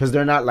questions, because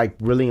they're not, like,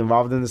 really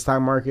involved in the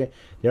stock market.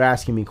 They're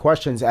asking me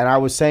questions, and I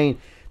was saying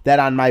that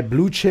on my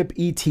blue chip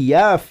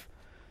ETF,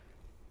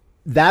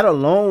 that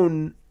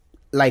alone,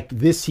 like,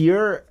 this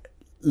year,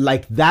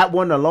 like, that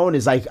one alone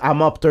is, like, I'm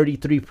up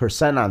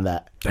 33% on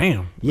that.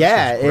 Damn.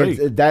 Yeah,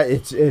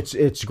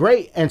 it's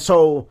great. And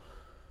so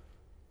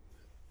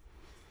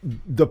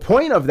the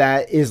point of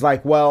that is,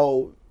 like,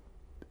 well,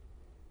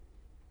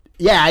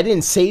 I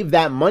didn't save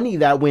that money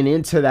that went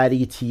into that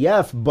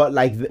ETF, but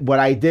like what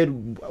I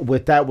did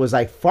with that was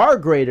like far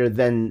greater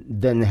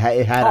than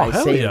had I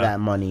saved that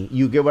money.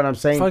 You get what I'm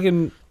saying?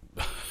 Fucking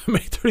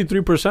make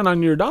 33%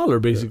 on your dollar,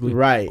 basically,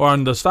 right? Or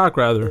on the stock,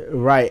 rather,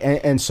 right?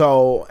 And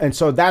so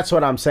that's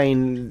what I'm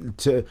saying.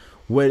 To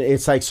when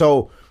it's like,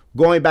 so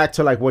going back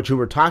to like what you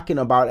were talking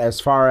about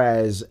as far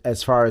as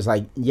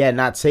like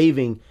not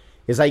saving,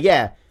 it's like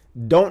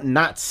don't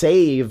not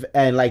save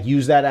and like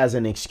use that as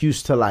an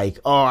excuse to like,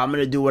 oh, I'm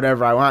gonna do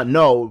whatever I want.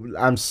 No,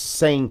 I'm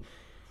saying,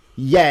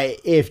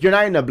 if you're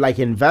not gonna like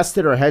invest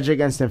it or hedge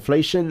against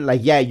inflation,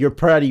 like you're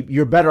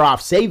better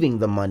off saving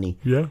the money.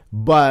 Yeah.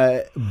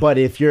 But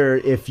if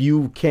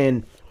you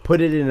can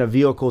put it in a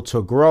vehicle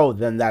to grow,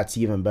 then that's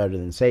even better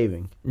than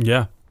saving.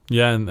 Yeah,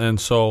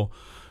 and so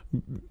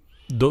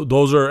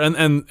those are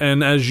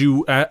and as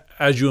you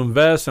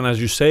invest and as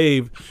you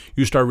save,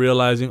 you start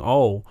realizing,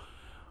 oh,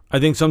 I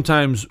think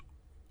sometimes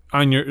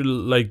on your,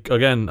 like,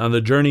 again, on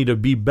the journey to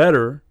be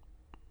better,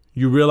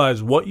 you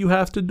realize what you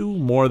have to do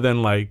more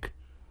than like,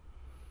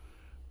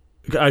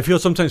 I feel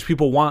sometimes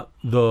people want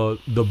the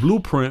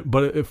blueprint,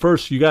 but at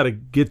first you got to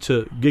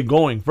get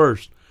going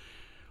first.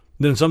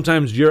 Then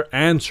sometimes you're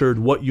answered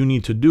what you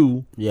need to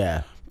do.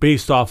 Yeah.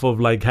 Based off of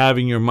like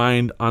having your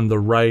mind on the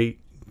right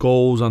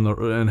goals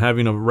and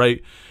having a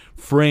right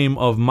frame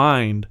of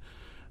mind.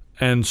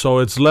 And so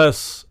it's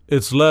less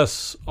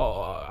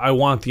I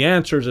want the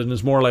answers, and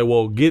it's more like,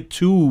 well, get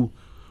to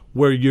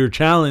where you're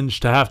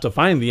challenged to have to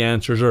find the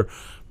answers, or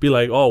be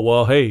like, oh,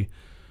 well, hey,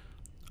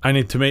 I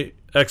need to make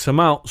X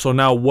amount, so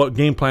now what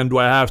game plan do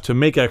I have to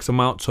make X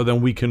amount so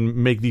then we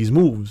can make these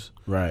moves?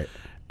 Right.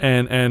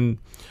 And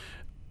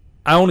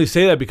I only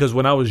say that because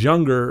when I was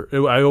younger,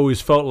 I always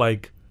felt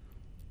like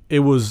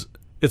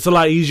it's a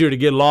lot easier to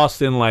get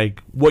lost in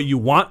like what you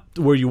want,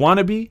 where you want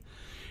to be.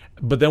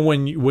 But then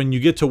when you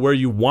get to where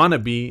you want to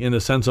be, in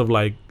the sense of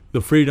like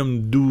the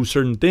freedom to do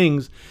certain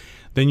things,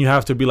 then you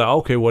have to be like,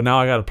 okay, well, now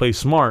I got to play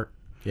smart.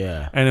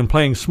 Yeah. And in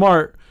playing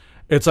smart,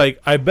 it's like,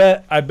 I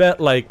bet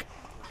like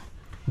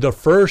the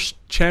first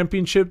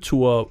championship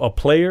to a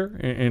player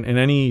in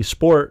any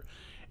sport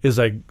is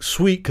like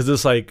sweet, because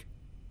it's like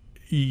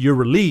you're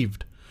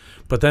relieved.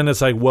 But then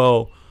it's like,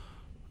 well,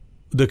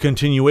 the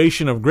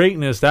continuation of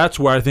greatness, that's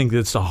where I think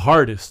it's the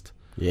hardest.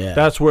 Yeah.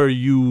 That's where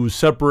you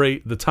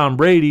separate the Tom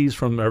Brady's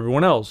from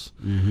everyone else,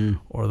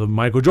 or the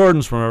Michael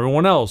Jordans from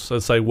everyone else.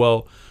 It's like,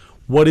 well,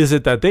 what is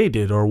it that they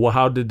did, or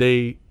how did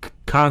they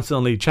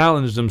constantly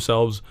challenge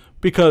themselves?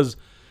 Because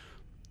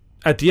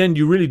at the end,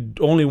 you really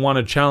only want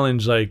to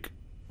challenge like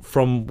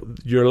from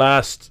your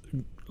last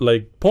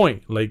like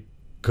point, like,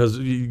 because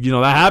you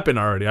know that happened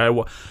already. I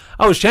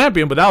was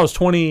champion, but that was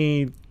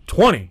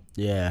 2020.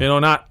 Yeah.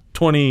 Not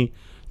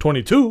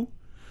 2022.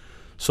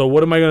 So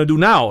what am I going to do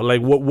now?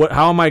 Like, what?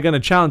 How am I going to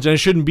challenge? And it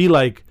shouldn't be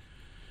like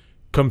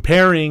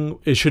comparing.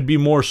 It should be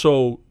more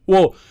so,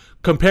 well,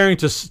 comparing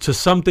to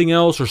something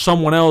else or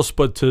someone else,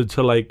 but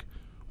to like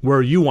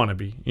where you want to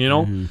be,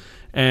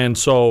 And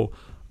so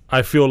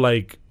I feel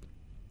like,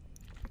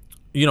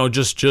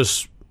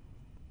 just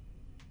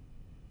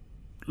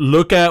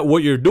look at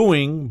what you're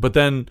doing, but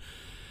then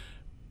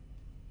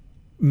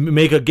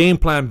make a game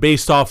plan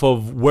based off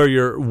of where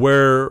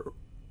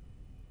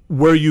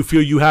you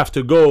feel you have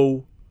to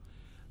go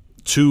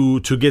to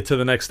get to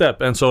the next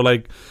step. And so,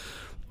 like,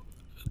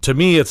 to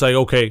me, it's like,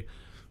 okay,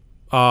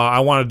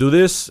 I want to do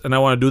this and I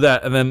want to do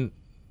that. And then,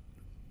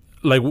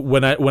 like,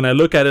 when I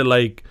look at it,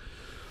 like,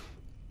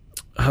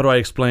 how do I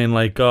explain?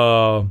 Like,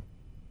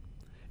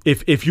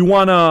 if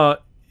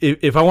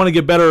I want to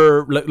get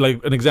better,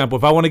 like an example,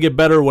 if I want to get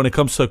better when it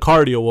comes to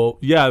cardio, well,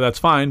 yeah, that's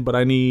fine, but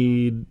I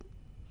need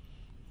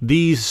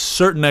these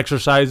certain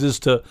exercises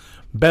to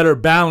better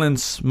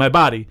balance my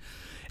body.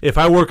 If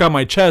I work on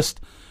my chest,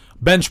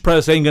 bench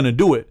press ain't going to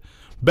do it.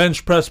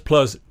 Bench press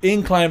plus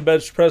incline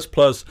bench press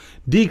plus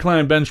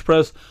decline bench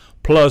press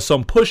plus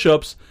some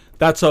push-ups,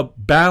 that's a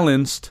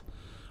balanced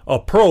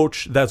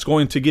approach that's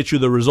going to get you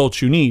the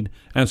results you need.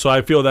 And so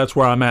I feel that's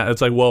where I'm at.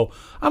 It's like, well,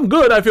 I'm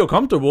good. I feel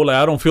comfortable. Like,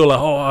 I don't feel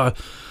like,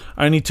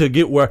 I need to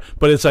get where.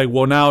 But it's like,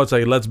 well, now it's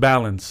like, let's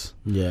balance.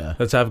 Yeah.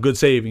 Let's have good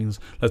savings.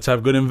 Let's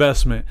have good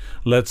investment.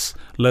 Let's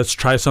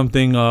try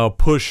something,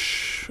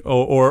 push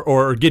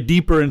or get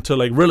deeper into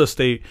like real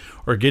estate,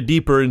 or get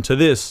deeper into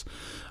this.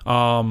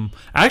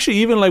 Actually,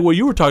 even like what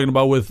you were talking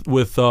about with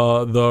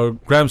the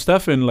Graham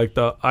Stephan, like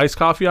the iced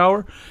coffee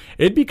hour,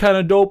 it'd be kind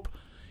of dope.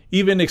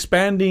 Even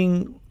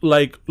expanding,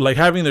 like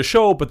having the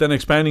show, but then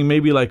expanding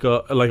maybe like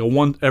a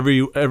one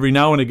every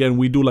now and again,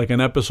 we do like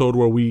an episode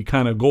where we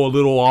kind of go a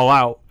little all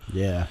out.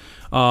 Yeah.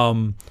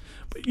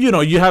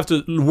 You have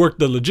to work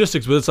the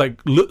logistics, but it's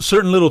like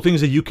certain little things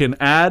that you can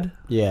add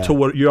to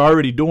what you're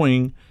already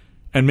doing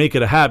and make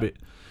it a habit,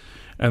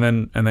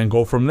 and then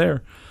go from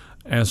there.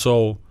 And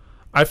so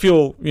I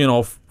feel,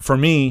 for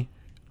me,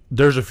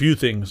 there's a few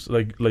things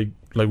like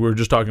we were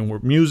just talking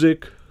with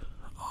music,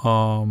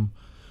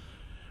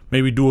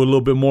 maybe do a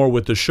little bit more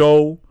with the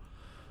show,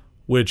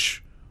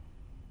 which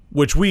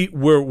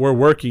we're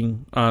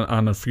working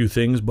on a few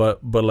things,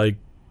 but like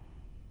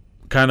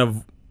kind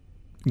of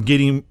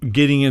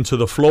getting into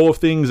the flow of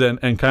things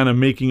and kind of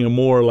making it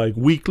more like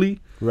weekly,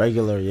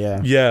 regular.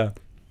 Yeah.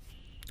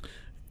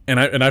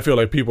 And I feel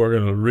like people are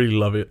gonna really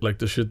love it, like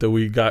the shit that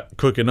we got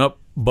cooking up.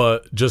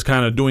 But just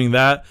kind of doing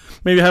that,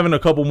 maybe having a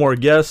couple more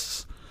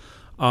guests.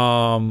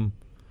 We've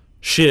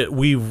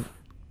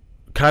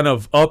kind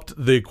of upped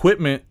the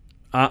equipment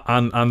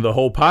on the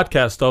whole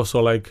podcast stuff.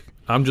 So like,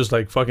 I'm just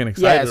like fucking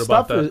excited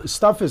about that.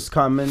 Stuff is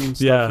coming.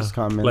 Stuff is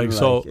coming. Like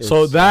so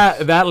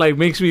that like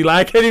makes me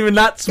like I can't even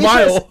not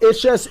smile.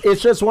 It's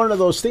just one of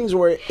those things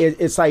where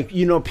it's like,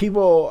 you know,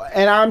 people,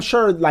 and I'm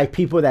sure like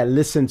people that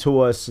listen to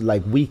us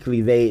like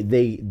weekly,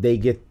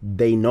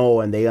 they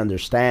know and they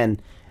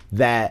understand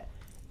that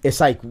it's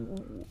like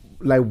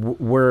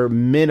we're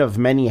men of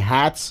many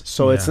hats.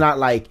 So it's not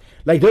like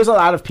there's a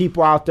lot of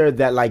people out there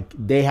that like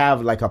they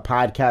have like a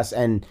podcast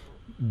and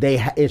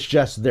it's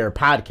just their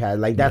podcast,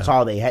 like that's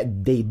all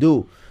they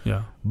do.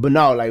 But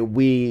no, like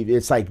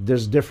it's like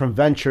there's different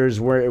ventures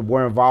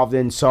we're involved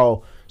in,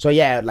 so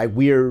yeah, like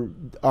we're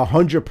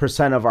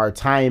 100% of our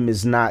time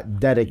is not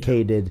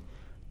dedicated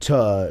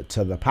to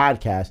the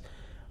podcast,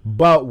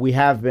 but we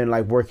have been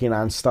like working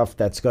on stuff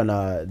that's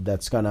gonna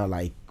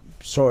like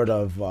sort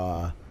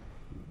of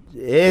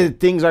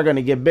things are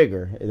gonna get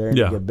bigger. They're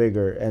gonna get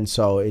bigger, and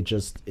so it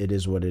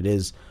is what it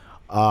is.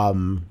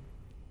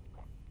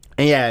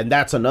 And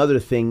that's another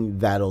thing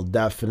that'll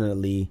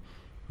definitely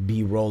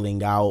be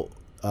rolling out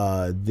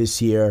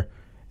this year.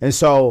 And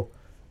so,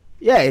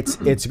 yeah,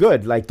 it's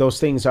good. Like those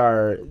things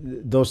are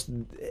those,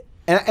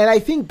 and I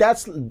think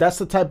that's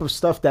the type of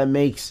stuff that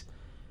makes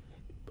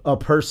a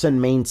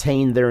person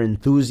maintain their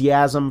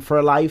enthusiasm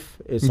for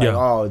life. It's like,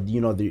 oh,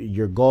 you know,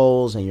 your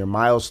goals and your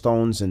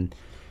milestones and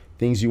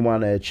things you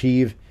want to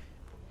achieve.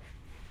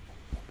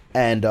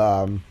 And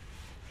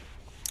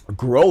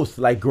growth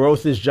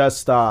is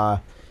just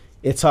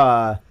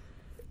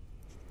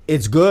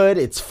it's good,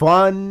 it's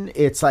fun,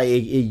 it's like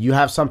you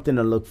have something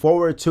to look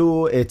forward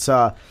to. It's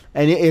a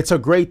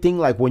great thing,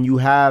 like when you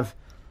have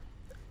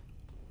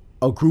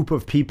a group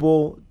of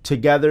people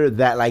together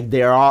that like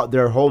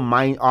their whole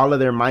mind, all of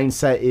their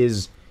mindset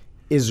is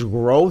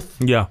growth.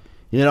 You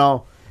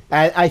know,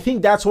 I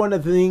think that's one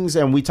of the things,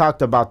 and we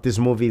talked about this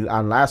movie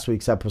on last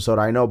week's episode,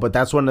 I know, but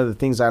that's one of the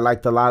things I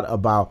liked a lot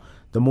about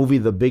the movie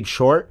The Big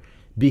Short,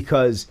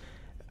 because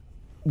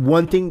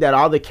one thing that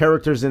all the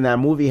characters in that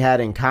movie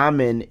had in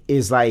common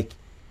is like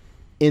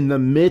in the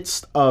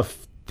midst of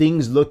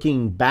things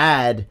looking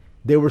bad,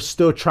 they were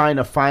still trying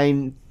to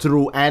find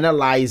through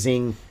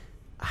analyzing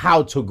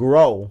how to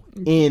grow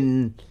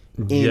in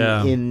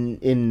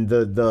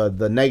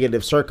the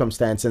negative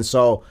circumstance. And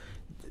so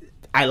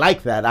I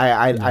like that.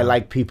 I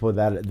like people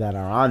that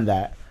are on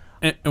that.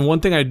 And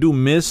one thing I do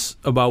miss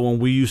about when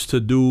we used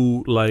to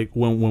do, like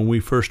when we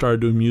first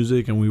started doing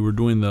music and we were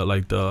doing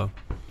the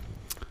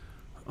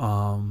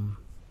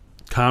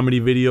comedy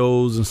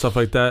videos and stuff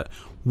like that,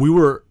 we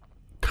were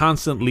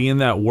constantly in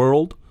that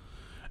world.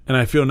 And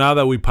I feel now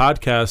that we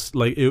podcast,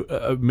 like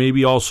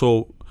maybe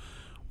also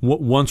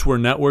once we're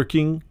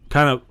networking,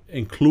 kind of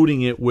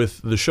including it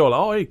with the show, like,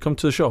 oh, hey, come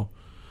to the show.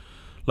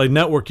 Like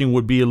networking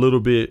would be a little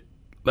bit,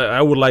 like,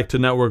 I would like to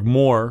network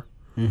more,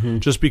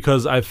 just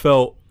because I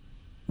felt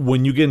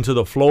when you get into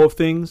the flow of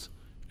things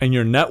and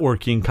you're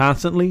networking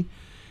constantly,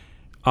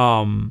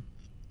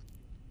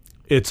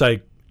 it's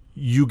like,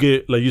 you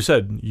get, like you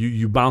said,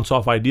 you bounce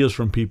off ideas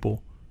from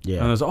people.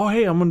 And it's, oh,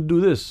 hey, I'm going to do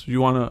this.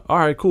 You want to, all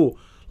right, cool.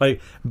 Like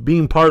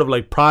being part of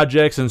like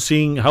projects and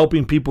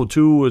helping people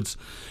too.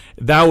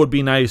 That would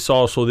be nice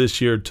also this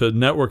year to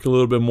network a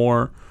little bit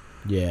more.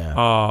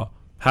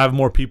 Have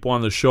more people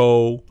on the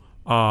show.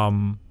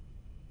 And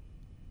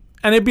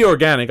it'd be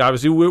organic.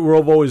 Obviously,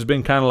 we've always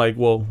been kind of like,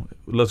 well,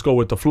 let's go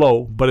with the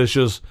flow. But it's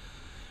just,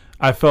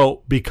 I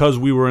felt because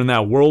we were in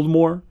that world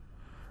more,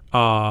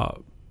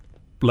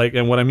 like,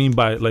 and what I mean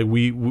by like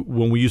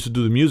when we used to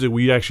do the music,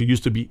 we actually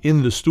used to be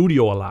in the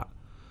studio a lot.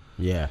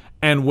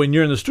 And when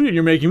you're in the studio,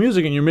 you're making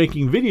music and you're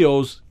making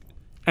videos,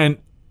 and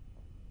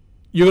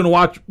you're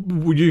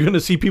gonna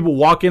see people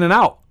walk in and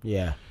out.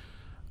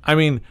 I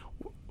mean,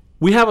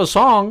 we have a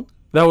song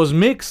that was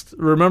mixed.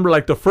 Remember,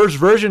 like the first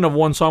version of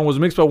one song was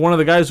mixed by one of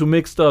the guys who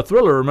mixed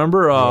Thriller.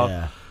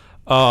 Remember?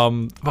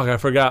 Fuck, I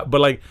forgot.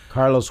 But like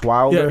Carlos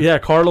Wilder. Yeah,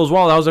 Carlos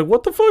Wilder. I was like,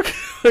 what the fuck?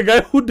 The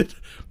guy who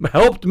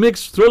helped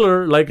mix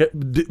Thriller, like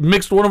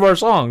mixed one of our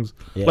songs.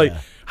 Like,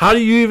 how do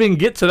you even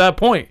get to that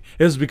point?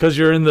 It's because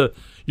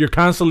you're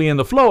constantly in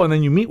the flow, and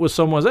then you meet with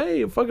someone,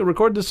 hey, fucking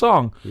record this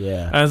song.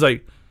 And it's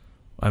like,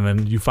 and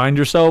then you find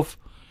yourself.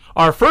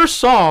 Our first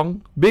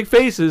song, Big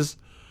Faces,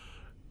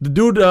 the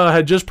dude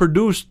had just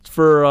produced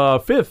for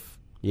Fifth.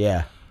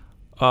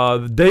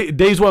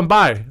 Days went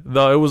by.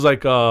 It was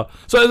like,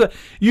 so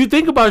you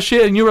think about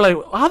shit, and you were like,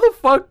 how the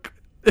fuck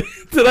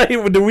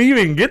did we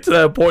even get to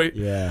that point?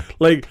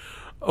 Like,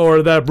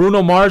 or that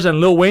Bruno Mars and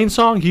Lil Wayne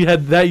song he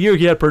had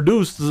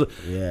produced.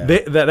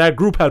 That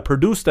group had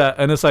produced that,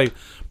 and it's like,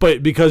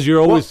 but because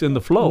you're always in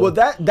the flow.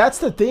 Well, that's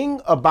the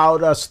thing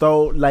about us,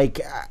 though. Like,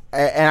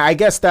 and I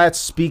guess that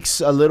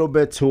speaks a little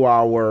bit to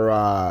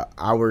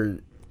our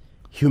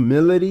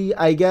humility.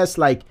 I guess,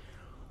 like,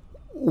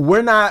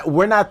 we're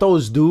not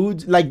those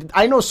dudes. Like,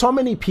 I know so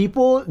many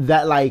people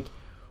that like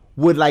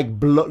would like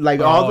blow, like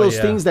all those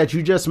things that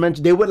you just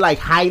mentioned. They would like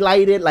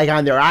highlight it like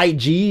on their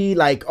IG,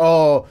 like,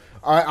 oh,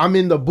 I'm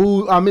in the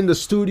booth, I'm in the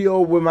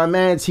studio with my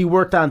mans. He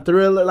worked on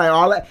Thriller, like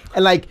all that,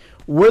 and like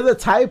we're the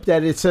type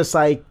that it's just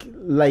like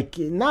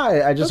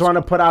nah. I just want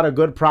to put out a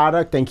good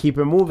product and keep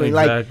it moving.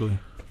 Exactly.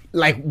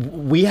 Like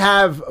we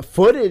have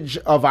footage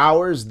of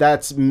ours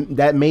that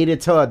made it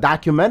to a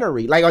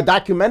documentary, like a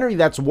documentary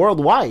that's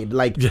worldwide.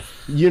 Like,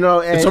 you know,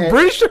 it's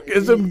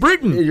in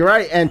Britain. You're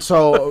right, and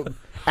so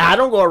I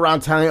don't go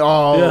around telling,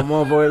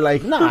 motherfucker,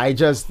 like, nah, I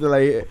just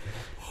like.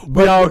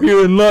 But out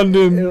here in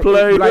London,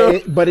 play.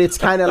 Like, but it's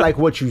kind of like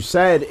what you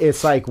said.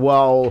 It's like,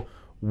 well,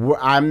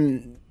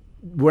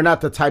 we're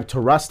not the type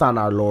to rest on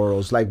our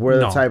laurels. Like, we're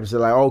the type to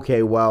like,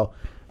 okay, well,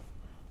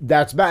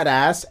 that's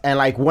badass. And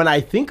like when I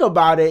think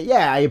about it,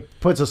 yeah, it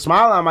puts a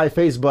smile on my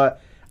face,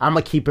 but I'm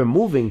gonna keep it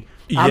moving.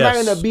 Yes. I'm not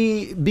gonna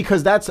be,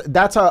 because that's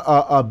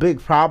a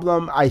big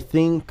problem, I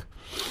think,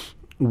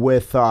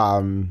 with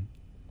a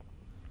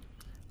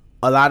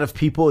lot of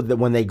people that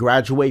when they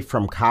graduate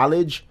from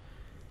college,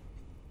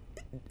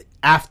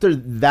 after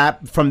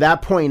that, from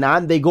that point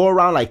on, they go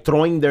around like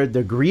throwing their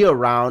degree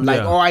around,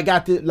 like, oh, I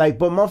got this, like,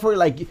 but motherfucker,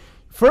 like,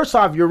 first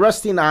off, you're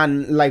resting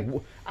on, like,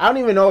 I don't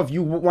even know if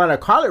you want to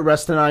call it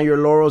resting on your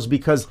laurels,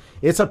 because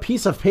it's a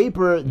piece of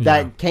paper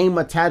that came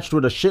attached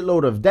with a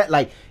shitload of debt.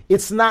 Like,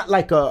 it's not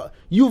like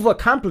you've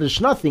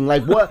accomplished nothing.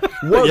 Like, what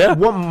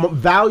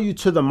value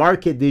to the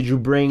market did you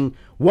bring?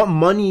 What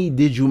money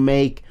did you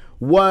make?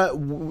 What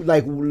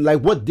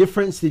what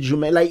difference did you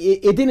make? Like,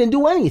 it didn't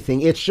do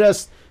anything. It's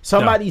just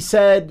somebody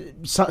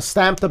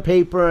stamped the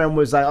paper and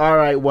was like, all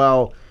right,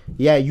 well,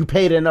 yeah, you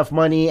paid enough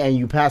money and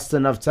you passed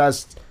enough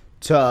tests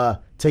to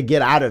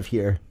get out of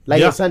here.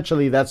 Like,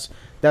 essentially, that's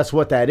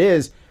what that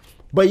is.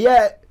 But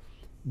yet,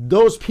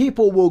 those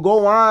people will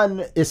go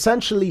on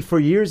essentially for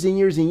years and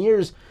years and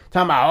years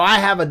talking about, oh, I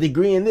have a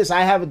degree in this,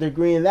 I have a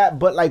degree in that.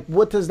 But like,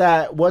 what does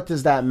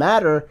that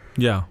matter?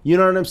 Yeah. You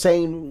know what I'm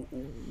saying?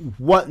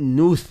 What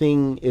new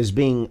thing is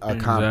being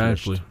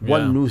accomplished? Exactly.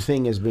 What new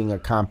thing is being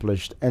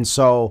accomplished? And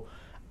so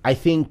I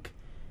think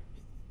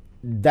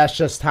that's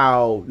just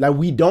how, like,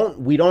 we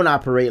don't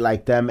operate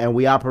like them, and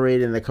we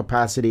operate in the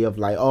capacity of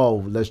like,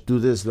 oh, let's do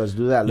this, let's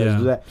do that, let's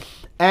do that.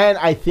 And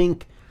I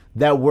think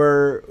that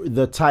we're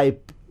the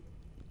type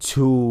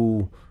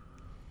to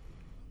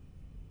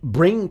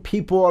bring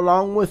people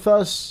along with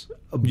us,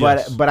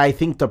 but I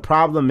think the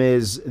problem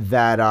is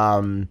that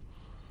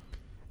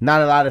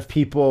not a lot of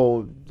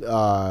people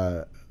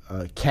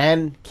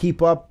can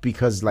keep up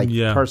because like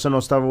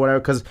personal stuff or whatever.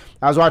 Because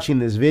I was watching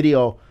this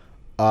video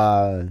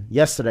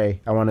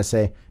yesterday, I want to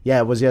say. Yeah,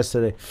 it was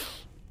yesterday.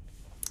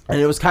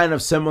 And it was kind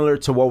of similar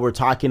to what we're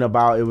talking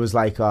about. It was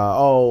like,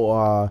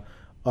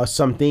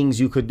 some things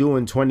you could do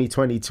in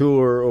 2022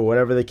 or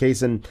whatever the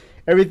case. And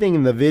everything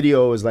in the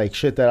video was like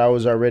shit that I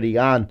was already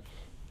on.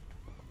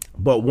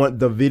 But what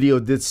the video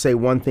did say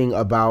one thing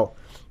about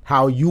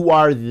how you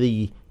are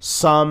the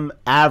sum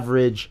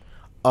average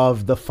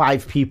of the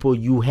 5 people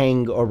you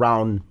hang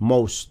around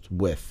most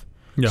with.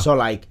 Yeah. So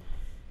like,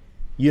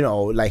 you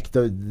know, like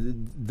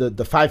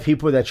the 5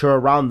 people that you're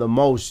around the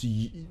most,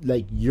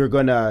 like you're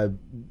gonna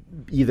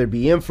either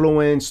be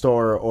influenced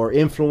or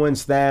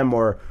influence them,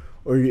 or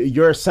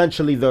you're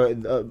essentially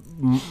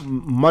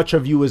much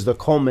of you is the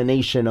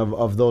culmination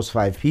of those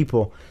 5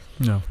 people.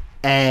 Yeah.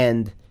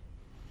 And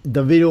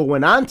the video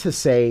went on to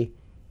say,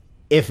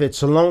 if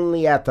it's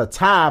lonely at the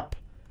top,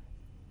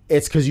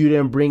 it's because you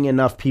didn't bring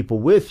enough people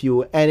with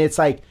you. And it's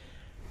like,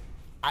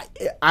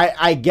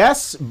 I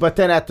guess, but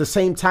then at the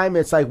same time,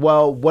 it's like,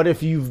 well, what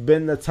if you've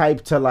been the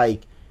type to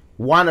like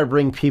want to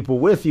bring people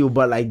with you,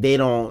 but like they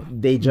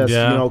just, you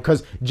know,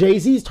 because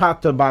Jay-Z's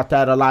talked about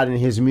that a lot in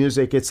his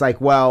music. It's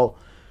like, well,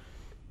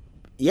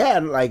 yeah,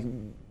 like,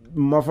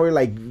 motherfucker,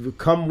 like,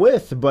 come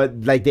with, but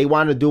like they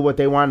want to do what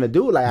they want to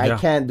do. Like, I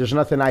can't, there's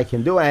nothing I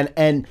can do.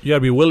 And you gotta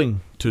be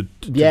willing to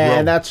grow.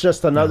 And that's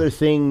just another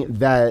thing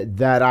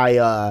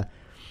that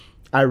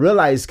I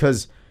realized,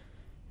 because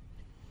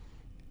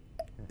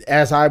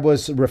as I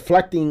was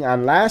reflecting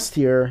on last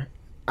year,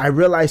 I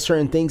realized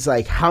certain things,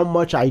 like how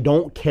much I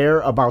don't care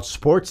about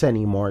sports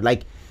anymore.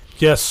 Like,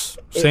 yes,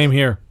 same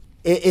here.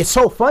 It's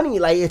so funny.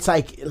 Like, it's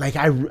like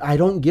I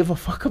don't give a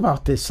fuck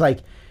about this. Like,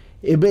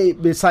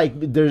 it's like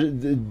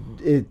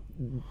it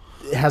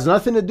has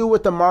nothing to do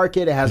with the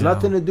market. It has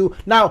nothing to do.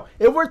 Now,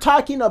 if we're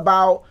talking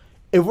about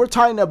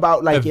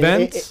like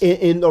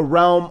in the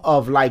realm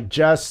of like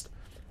just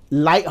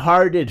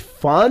lighthearted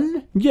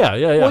fun. Yeah.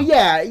 Well,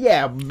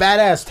 yeah,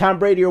 badass Tom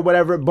Brady or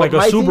whatever. But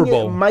like a Super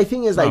Bowl. My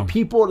thing is like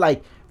people,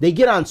 like, they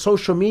get on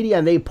social media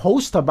and they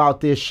post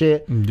about this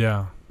shit.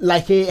 Yeah.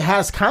 Like it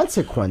has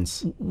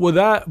consequence. With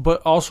that,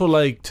 but also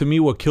like, to me,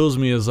 what kills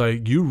me is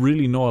like, you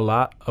really know a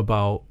lot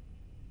about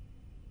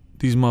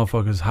these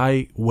motherfuckers'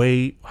 height,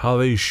 weight, how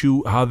they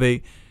shoot, how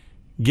they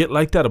get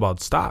like that about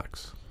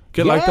stocks.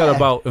 Get like that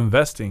about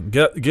investing.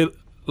 Get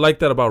like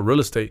that about real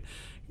estate.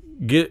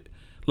 Get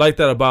like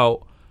that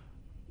about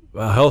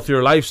a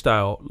healthier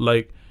lifestyle.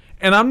 Like,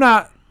 and I'm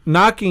not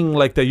knocking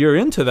like that you're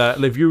into that.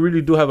 Like, if you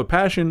really do have a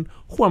passion,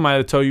 who am I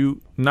to tell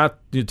you not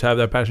to have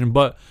that passion,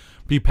 but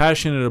be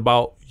passionate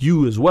about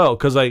you as well?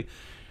 Because, like,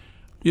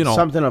 you know,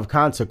 something of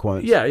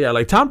consequence. Yeah.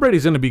 Like, Tom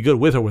Brady's going to be good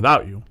with or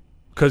without you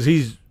because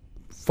he's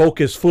fully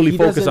focused on. He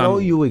doesn't know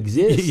you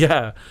exist.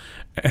 Yeah.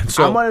 And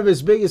so I'm one of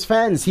his biggest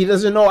fans. He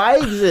doesn't know I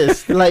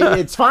exist. Like,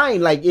 it's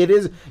fine. Like, it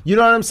is. You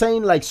know what I'm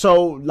saying? Like,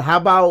 so how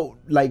about,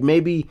 like,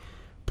 maybe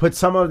put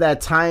some of that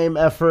time,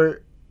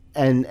 effort,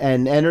 and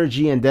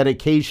energy and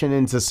dedication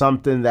into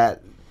something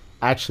that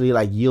actually,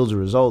 like, yields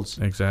results.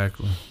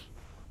 Exactly.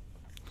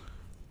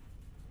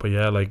 But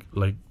yeah, like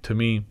to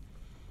me,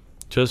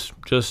 just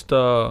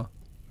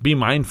be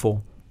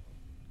mindful.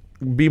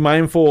 Be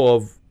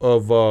mindful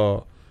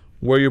of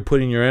where you're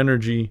putting your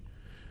energy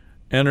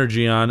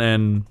on,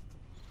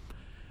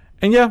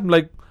 and yeah,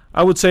 like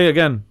I would say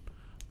again,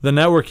 the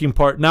networking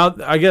part. Now,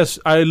 I guess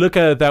I look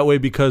at it that way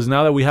because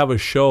now that we have a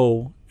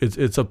show,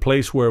 it's a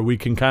place where we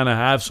can kind of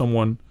have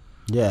someone,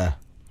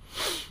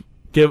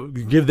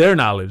 give their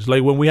knowledge.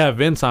 Like when we have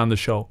Vince on the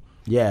show,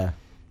 you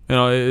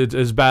know,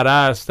 it's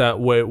badass that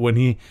way when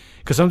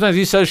because sometimes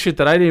he says shit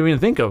that I didn't even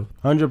think of.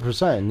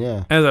 100%,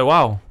 yeah. And it's like,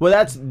 wow.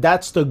 Well,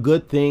 that's the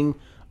good thing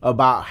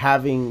about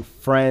having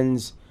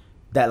friends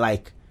that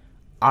like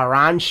are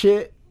on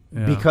shit,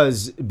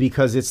 because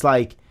it's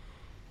like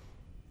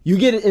you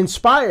get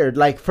inspired.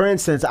 Like, for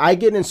instance, I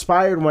get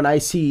inspired when I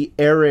see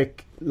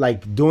Eric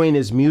like doing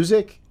his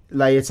music.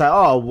 Like, it's like,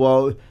 oh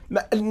well,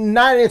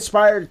 not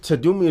inspired to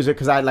do music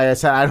because like I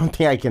said, I don't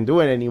think I can do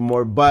it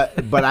anymore.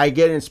 But I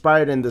get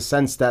inspired in the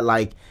sense that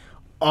like,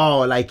 oh,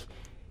 like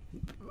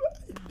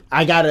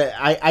I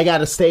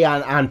gotta stay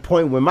on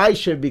point with my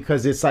shit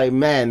because it's like,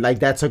 man, like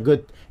that's a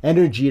good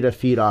energy to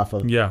feed off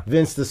of. Yeah.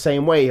 Vince the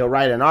same way. He'll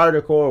write an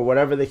article or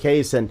whatever the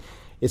case, and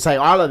it's like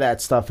all of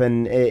that stuff,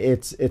 and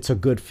it's a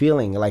good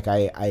feeling. Like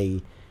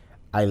I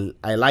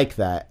like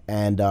that,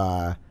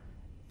 and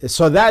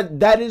so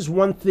that is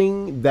one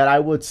thing that I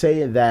would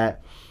say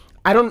that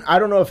I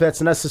don't know if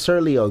that's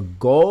necessarily a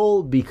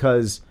goal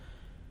because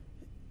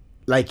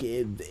like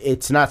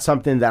it's not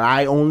something that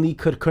I only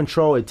could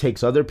control. It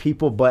takes other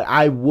people, but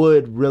I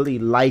would really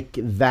like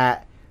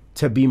that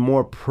to be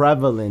more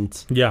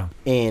prevalent. Yeah.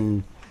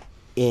 In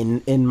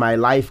my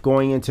life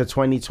going into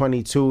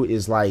 2022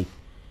 is like,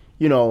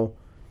 you know,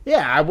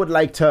 I would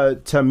like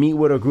to meet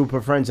with a group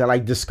of friends and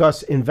like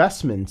discuss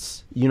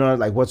investments, you know,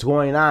 like what's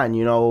going on,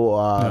 you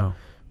know,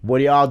 what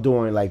are y'all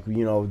doing? Like,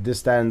 you know,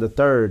 this, that, and the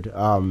third.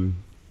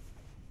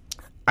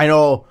 I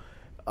know,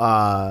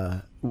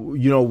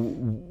 you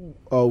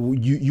know,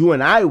 you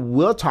and I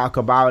will talk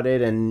about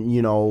it, and,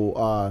 you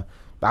know,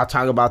 I'll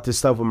talk about this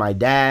stuff with my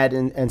dad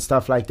and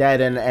stuff like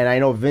that. And I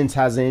know Vince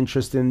has an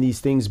interest in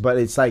these things, but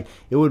it's like,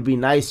 it would be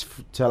nice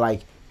to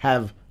like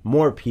have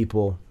more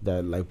people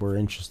that like were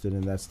interested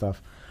in that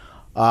stuff.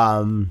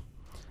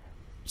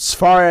 As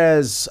far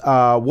as,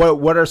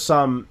 what are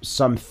some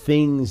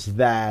things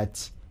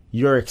that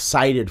you're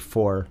excited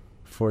for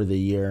the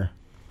year?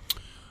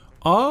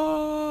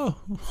 The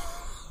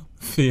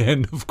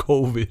end of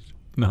COVID.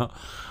 No.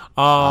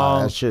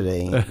 That shit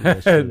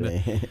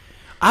ain't.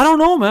 I don't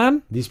know,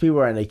 man. These people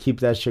are gonna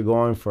keep that shit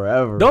going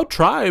forever. They'll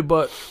try,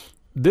 but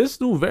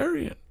this new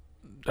variant,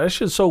 that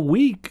shit's so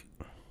weak.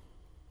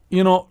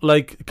 You know,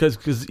 like,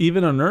 because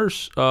even a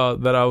nurse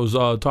that I was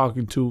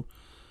talking to,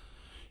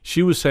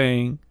 she was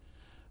saying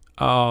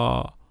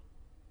that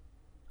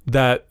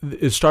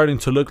it's starting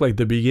to look like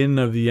the beginning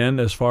of the end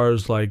as far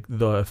as like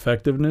the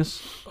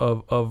effectiveness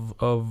of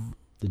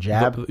the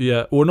jab.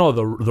 The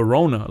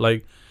Rona,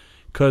 like,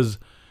 because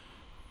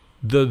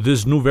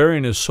this new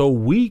variant is so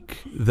weak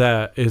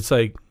that it's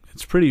like,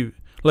 it's pretty,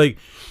 like,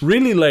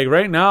 really, like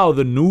right now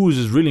the news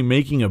is really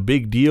making a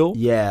big deal.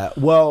 Yeah.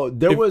 Well,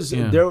 there was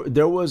a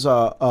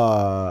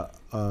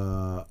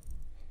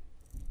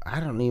I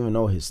don't even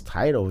know his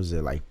title. Is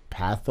it like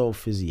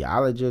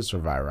pathophysiologist or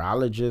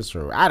virologist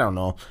or I don't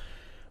know.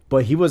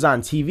 But he was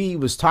on TV, he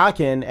was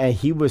talking, and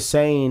he was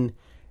saying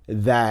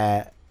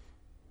that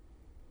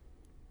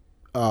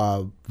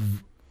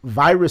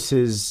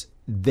viruses,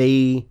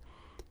 they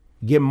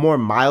get more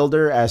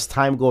milder as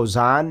time goes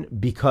on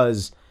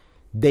because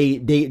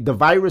the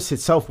virus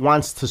itself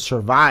wants to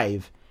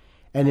survive,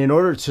 and in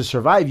order to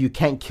survive you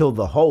can't kill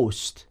the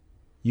host.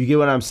 You get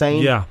what I'm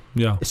saying?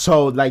 Yeah.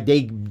 So like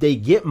they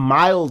get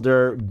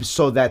milder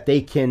so that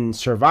they can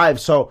survive.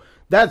 So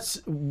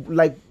that's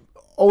like,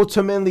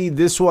 ultimately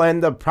this will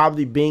end up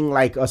probably being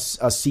like a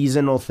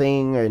seasonal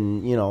thing,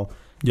 and you know,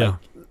 like,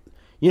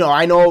 you know,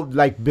 I know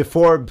like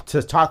before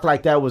to talk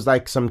like that was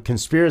like some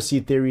conspiracy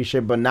theory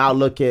shit, but now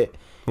look at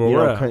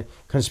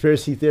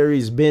conspiracy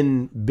theories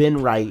been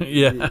right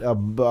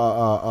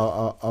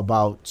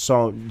about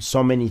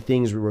so many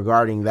things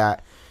regarding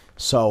that.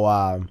 So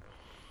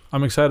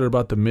I'm excited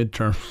about the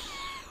midterm.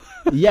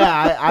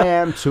 Yeah, I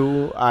am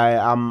too.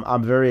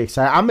 I'm very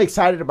excited. I'm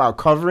excited about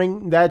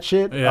covering that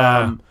shit.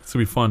 Yeah, it's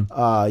gonna be fun.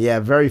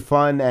 Yeah, very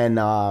fun, and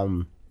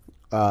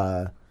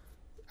I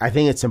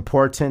think it's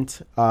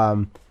important.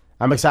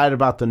 I'm excited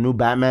about the new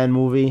Batman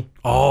movie.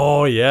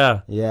 Oh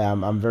yeah. Yeah,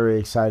 I'm very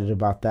excited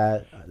about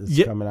that.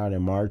 It's coming out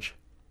in March.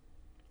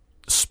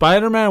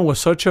 Spider-Man was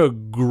such a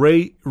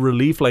great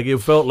relief. Like it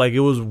felt like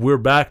we're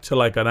back to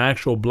like an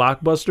actual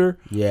blockbuster.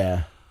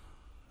 Yeah.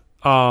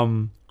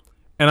 And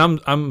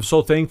I'm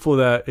so thankful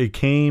that it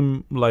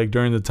came like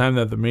during the time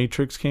that The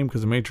Matrix came, because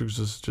The Matrix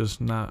is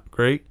just not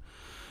great.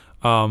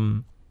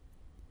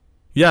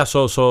 Yeah,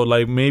 so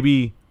like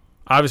maybe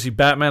obviously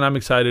Batman I'm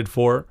excited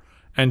for,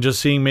 and just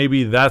seeing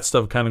maybe that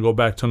stuff kind of go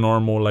back to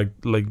normal, like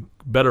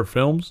better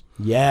films.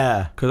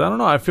 Yeah. Because I don't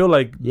know, I feel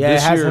like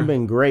this it hasn't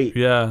been great.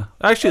 Yeah.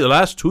 Actually, the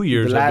last 2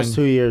 years. The last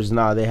 2 years,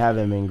 no, they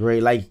haven't been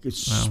great. Like,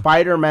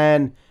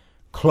 Spider-Man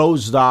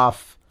closed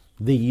off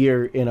the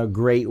year in a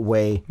great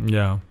way.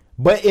 Yeah.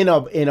 But in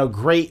a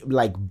great,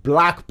 like,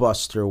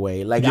 blockbuster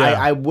way. Like,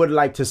 I would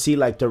like to see,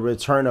 like, the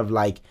return of,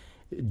 like,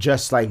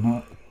 just, like,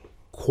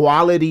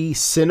 quality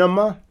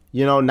cinema.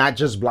 You know, not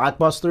just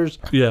blockbusters.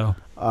 Yeah.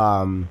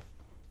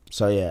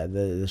 So, yeah,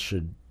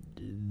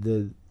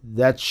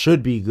 that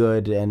should be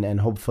good, and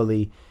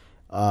hopefully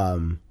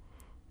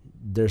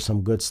there's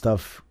some good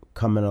stuff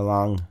coming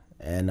along,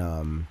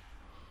 and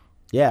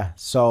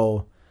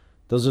so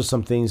those are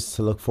some things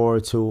to look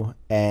forward to.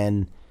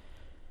 And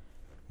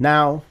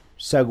now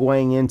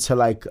segueing into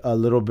like a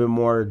little bit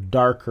more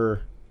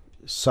darker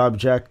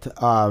subject,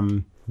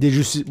 did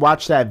you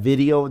watch that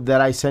video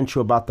that I sent you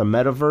about the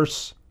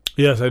metaverse?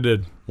 Yes, I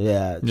did.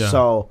 Yeah.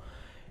 So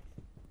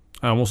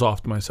I almost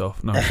offed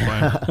myself. No, it's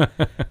fine.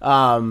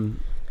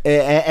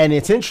 And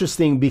it's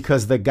interesting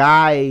because the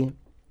guy,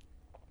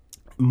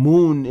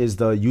 Moon is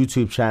the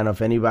YouTube channel.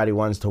 If anybody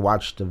wants to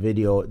watch the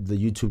video, the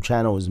YouTube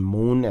channel is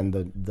Moon, and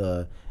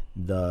the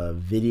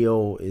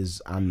video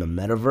is on the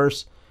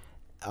Metaverse.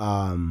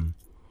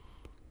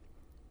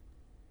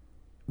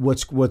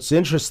 What's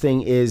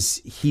interesting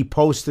is he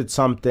posted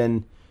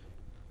something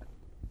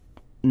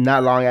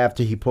not long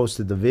after he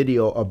posted the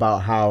video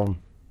about how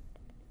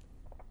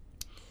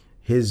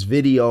his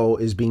video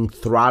is being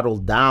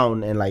throttled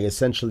down and like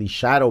essentially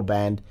shadow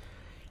banned.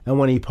 And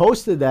when he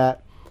posted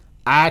that,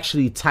 I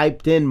actually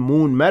typed in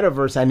Moon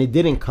Metaverse and it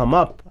didn't come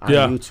up on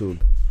YouTube.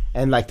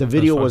 And like the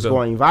video was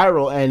going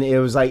viral, and it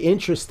was like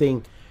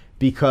interesting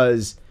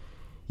because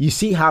you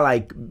see how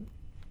like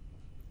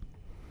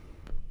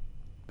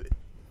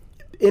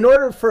in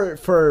order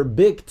for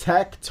big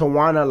tech to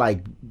want to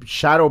like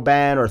shadow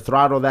ban or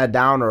throttle that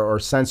down or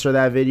censor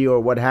that video or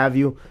what have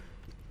you,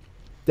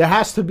 there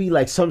has to be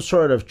like some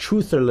sort of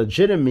truth or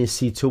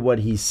legitimacy to what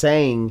he's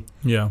saying.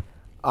 Yeah.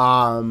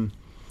 Now,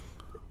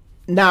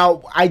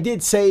 I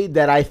did say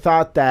that I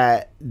thought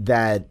that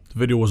the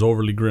video was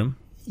overly grim.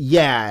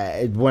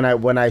 Yeah,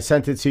 when I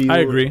sent it to you, I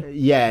agree.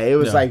 Yeah, it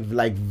was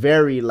like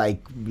very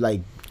like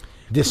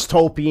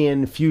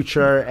dystopian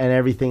future and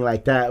everything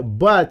like that.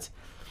 But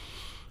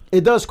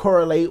it does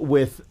correlate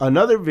with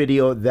another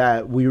video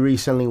that we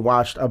recently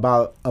watched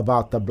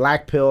about the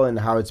black pill and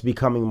how it's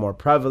becoming more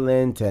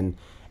prevalent, and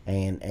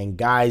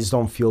guys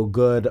don't feel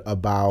good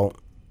about,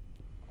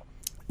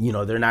 you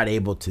know, they're not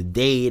able to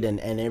date and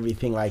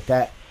everything like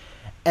that.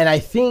 And I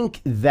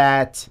think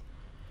that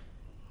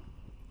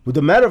with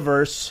the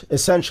metaverse,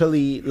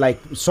 essentially, like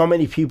so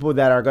many people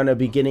that are going to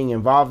be getting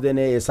involved in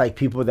it, it's like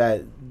people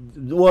that,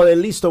 well, at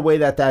least the way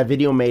that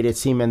video made it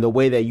seem and the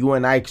way that you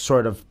and I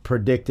sort of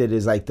predicted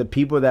is like the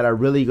people that are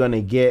really going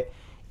to get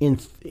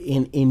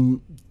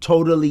in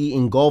totally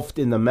engulfed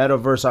in the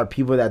metaverse are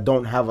people that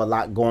don't have a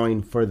lot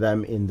going for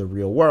them in the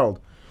real world.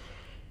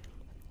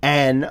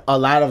 And a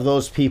lot of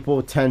those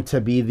people tend to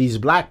be these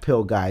black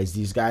pill guys,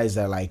 these guys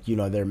that like, you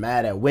know, they're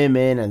mad at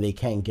women and they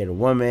can't get a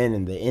woman,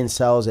 and the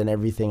incels and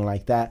everything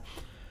like that.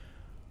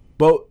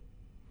 But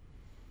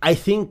I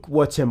think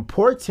what's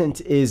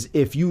important is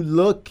if you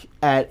look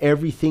at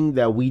everything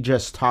that we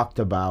just talked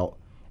about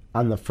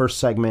on the first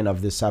segment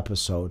of this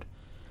episode,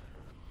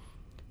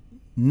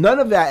 none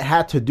of that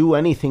had to do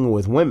anything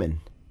with women.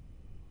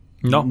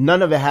 No.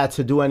 None of it had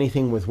to do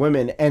anything with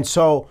women. And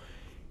so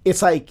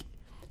it's like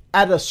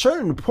at a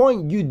certain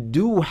point, you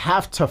do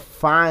have to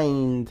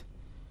find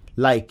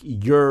like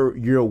your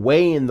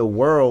way in the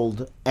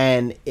world,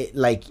 and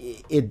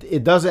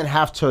it doesn't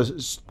have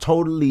to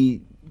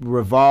totally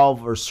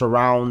revolve or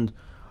surround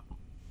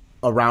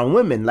around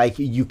women. Like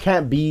you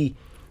can't be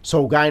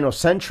so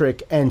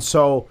gynocentric. And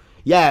so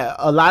yeah,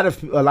 a lot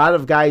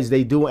of guys,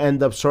 they do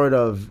end up sort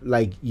of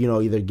like, you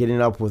know, either getting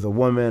up with a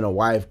woman, a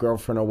wife,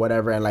 girlfriend, or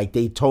whatever, and like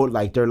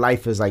their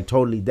life is like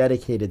totally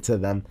dedicated to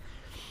them.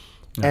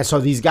 Yeah. And so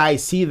these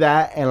guys see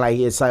that and like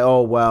it's like,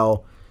 oh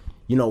well,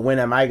 you know, when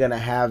am I gonna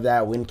have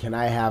that? When can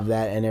I have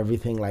that? And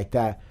everything like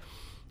that.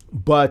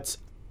 But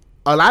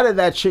a lot of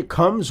that shit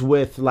comes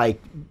with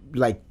like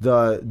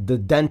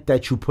the dent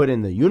that you put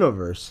in the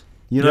universe.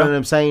 You know what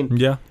I'm saying?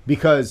 Yeah.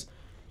 Because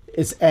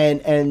it's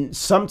and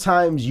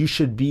sometimes you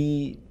should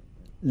be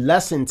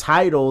less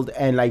entitled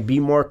and like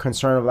be more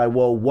concerned of like,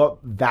 well,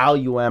 what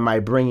value am I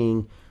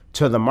bringing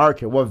to the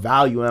market? What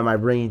value am I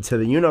bringing to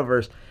the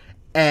universe?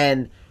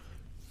 And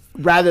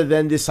rather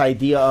than this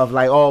idea of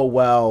like, oh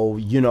well,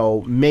 you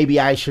know, maybe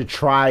I should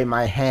try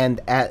my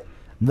hand at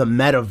the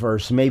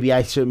metaverse. Maybe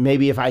I should.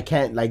 Maybe if I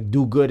can't like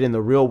do good in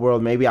the real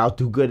world, maybe I'll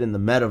do good in the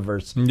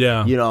metaverse.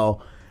 Yeah. You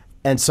know,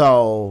 and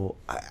so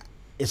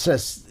it's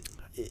just.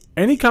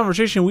 Any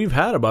conversation we've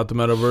had about the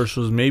metaverse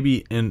was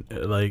maybe in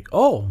like,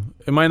 oh,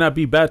 it might not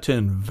be bad to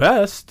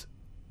invest.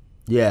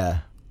 Yeah.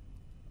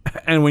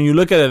 And when you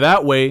look at it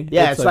that way,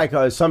 yeah, it's like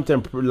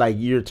something like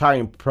you're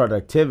talking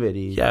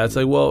productivity. Yeah, it's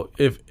like, well,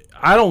 if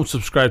I don't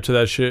subscribe to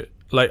that shit,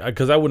 like,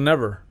 because I would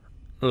never,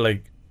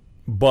 like,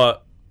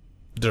 but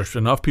there's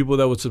enough people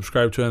that would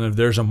subscribe to it, and if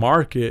there's a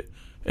market,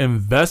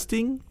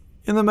 investing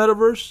in the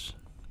metaverse,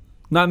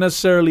 not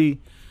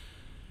necessarily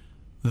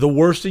the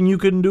worst thing you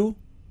can do,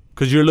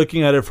 because you're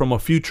looking at it from a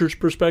futures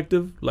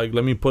perspective. Like,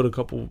 let me put a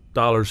couple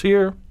dollars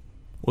here,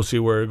 we'll see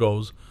where it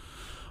goes.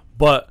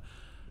 But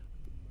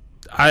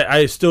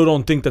I still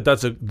don't think that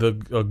that's a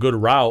good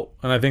route,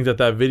 and I think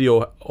that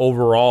video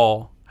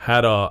overall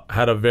had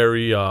a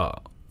very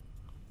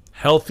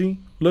healthy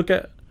look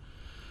at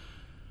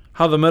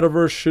how the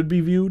metaverse should be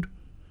viewed.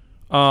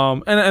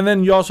 And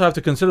then you also have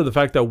to consider the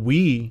fact that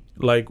we,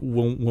 like,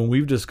 when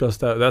we've discussed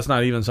that's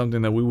not even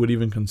something that we would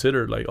even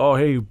consider. Like, oh,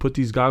 hey, put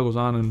these goggles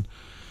on and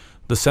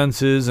the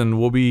senses, and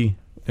we'll be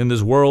in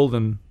this world.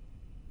 And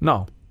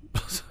no,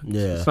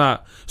 yeah, it's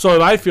not. So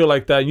if I feel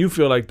like that and you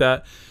feel like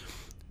that,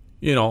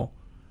 you know,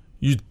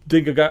 you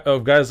think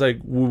of guys like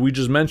we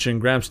just mentioned,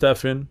 Graham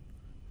Stephan,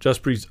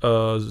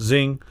 Jaspreet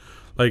Singh,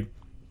 like,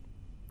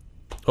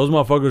 those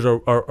motherfuckers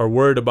are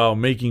worried about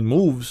making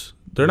moves.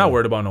 They're not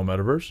worried about no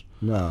metaverse.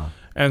 No.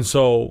 And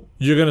so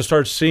you're going to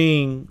start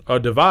seeing a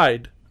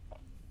divide.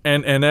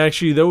 And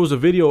actually, there was a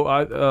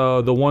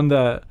video, the one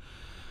that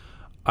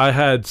I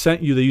had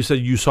sent you that you said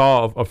you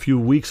saw a few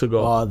weeks ago.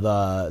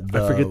 Oh,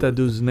 I forget that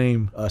dude's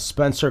name.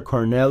 Spencer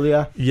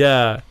Cornelia.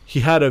 Yeah. He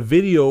had a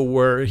video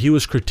where he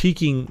was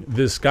critiquing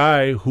this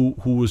guy who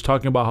was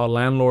talking about how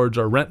landlords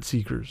are rent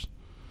seekers.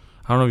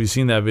 I don't know if you've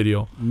seen that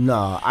video.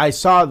 No, I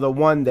saw the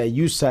one that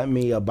you sent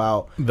me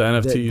about the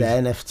NFTs. The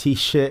NFT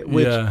shit.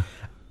 Which,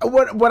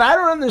 what I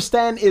don't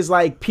understand is,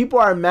 like, people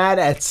are mad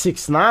at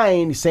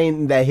 6ix9ine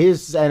saying that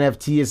his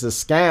NFT is a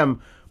scam,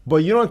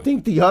 but you don't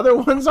think the other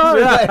ones are?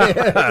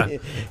 Yeah.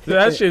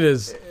 That shit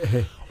is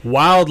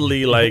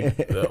wildly, like,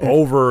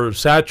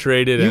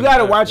 oversaturated. You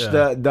gotta watch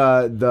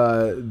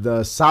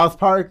the South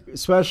Park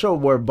special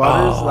where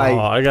Butters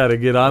I gotta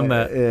get on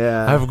that.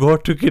 Yeah, I've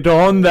got to get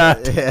on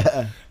that.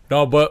 Yeah.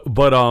 No, but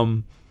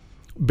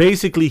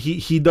basically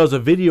he does a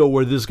video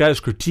where this guy's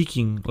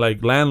critiquing,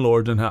 like,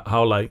 landlords and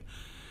how like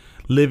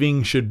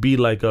living should be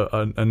like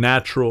a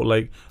natural,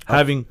 like,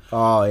 having.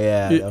 Oh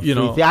yeah, you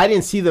know. I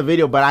didn't see the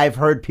video, but I've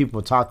heard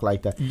people talk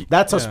like that.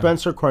 That's a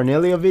Spencer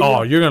Cornelia video.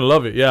 Oh, you're gonna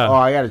love it. Yeah. Oh,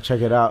 I gotta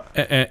check it out.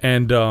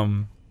 And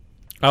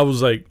I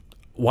was like,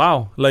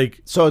 wow,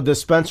 like. So does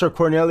Spencer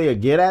Cornelia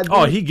get at?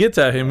 Oh, he gets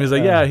at him. He's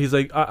like, yeah. He's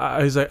like,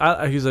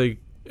 he's like,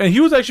 and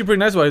he was actually pretty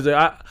nice about it. He's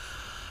like,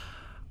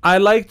 I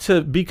like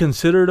to be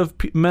considerate of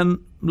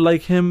men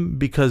like him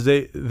because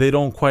they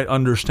don't quite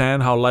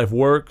understand how life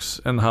works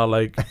and how,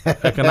 like,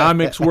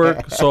 economics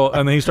work. So,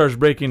 and then he starts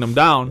breaking them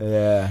down.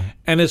 Yeah.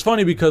 And it's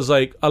funny because,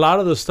 like, a lot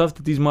of the stuff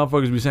that these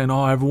motherfuckers be saying,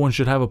 oh, everyone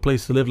should have a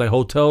place to live, like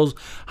hotels.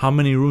 How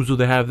many rooms do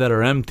they have that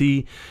are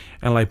empty?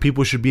 And, like,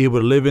 people should be able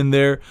to live in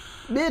there.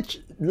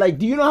 Bitch, like,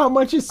 do you know how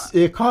much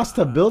it costs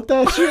to build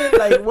that shit?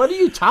 Like, what are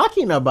you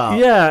talking about?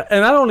 Yeah,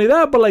 and not only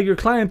that, but, like, your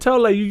clientele,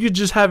 like, you could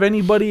just have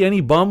anybody,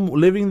 any bum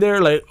living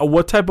there. Like,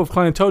 what type of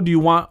clientele do you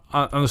want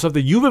on the stuff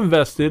that you've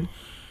invested?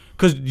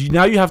 Because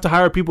now you have to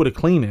hire people to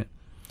clean it.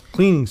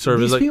 Cleaning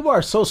service. These people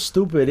are so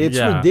stupid. It's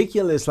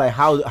ridiculous, like,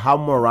 how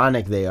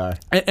moronic they are.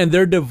 And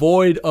they're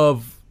devoid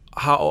of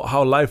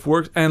how life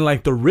works and,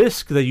 like, the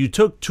risk that you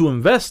took to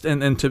invest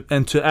and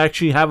to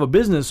actually have a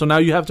business. So now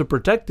you have to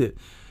protect it.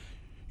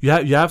 You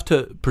have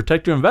to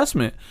protect your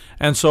investment.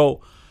 And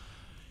so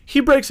he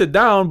breaks it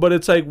down, but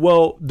it's like,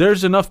 well,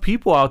 there's enough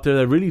people out there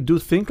that really do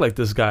think like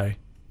this guy,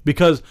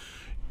 because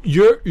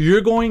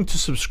you're going to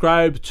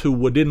subscribe to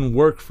what didn't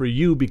work for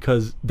you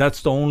because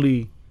that's the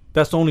only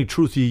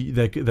truth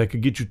that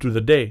could get you through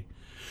the day.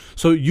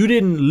 So you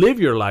didn't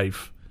live your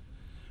life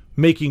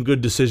making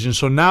good decisions.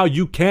 So now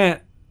you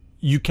can't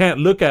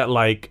look at,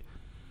 like,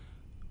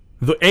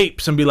 the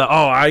apes and be like,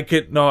 oh, I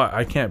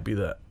can't be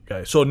that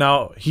guy. So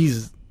now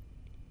he's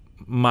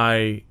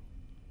my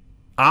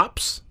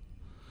ops,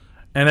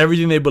 and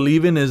everything they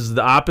believe in is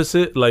the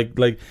opposite. Like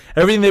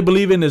everything they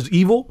believe in is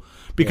evil,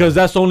 because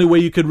that's the only way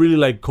you could really,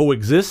 like,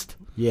 coexist.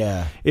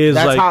 Yeah,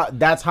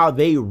 that's how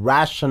they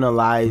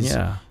rationalize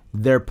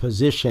their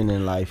position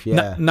in life.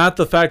 Yeah, not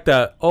the fact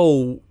that,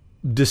 oh,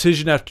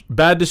 decision after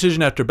bad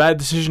decision after bad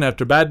decision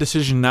after bad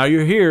decision. Now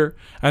you're here,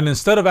 and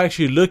instead of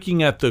actually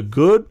looking at the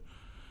good,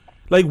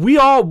 like, we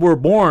all were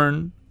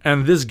born,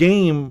 and this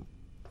game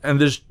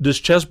and this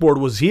chessboard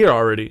was here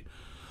already.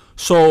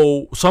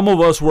 So some of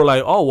us were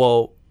like, oh,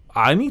 well,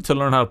 I need to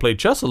learn how to play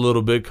chess a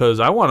little bit because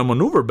I want to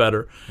maneuver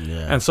better.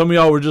 Yeah. And some of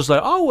y'all were just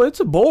like, oh, well,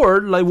 it's a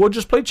board. Like, we'll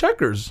just play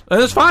checkers.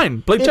 And it's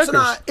fine. Play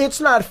checkers. It's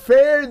not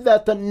fair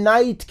that the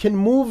knight can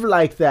move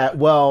like that.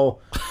 Well,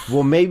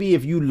 maybe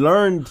if you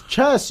learned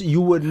chess,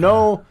 you would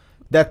know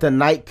that the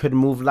knight could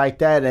move like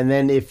that, and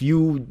then if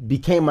you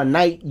became a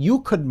knight,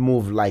 you could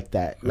move like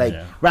that. Like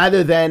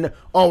rather than,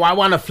 oh, I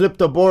want to flip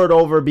the board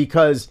over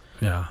because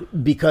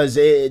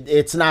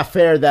it's not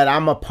fair that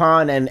I'm a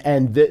pawn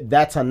and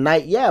that's a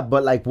knight. Yeah,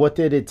 but like, what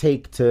did it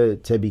take to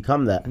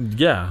become that?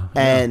 Yeah,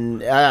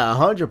 and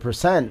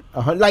 100%.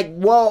 Like,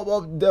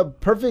 well, the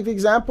perfect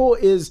example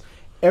is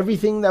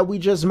everything that we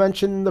just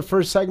mentioned in the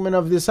first segment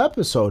of this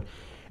episode.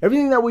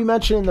 Everything that we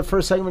mentioned in the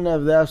first segment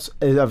of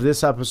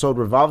this episode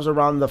revolves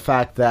around the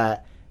fact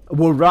that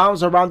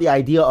revolves around the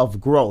idea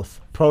of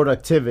growth,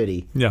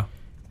 productivity. Yeah.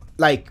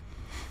 Like,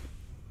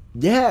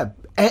 yeah.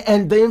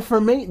 And the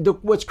information,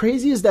 what's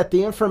crazy is that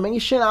the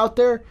information out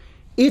there,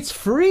 it's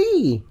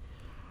free.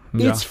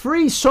 Yeah. It's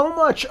free. So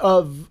much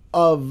of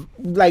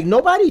like,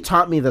 nobody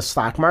taught me the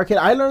stock market.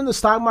 I learned the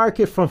stock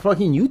market from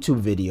fucking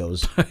YouTube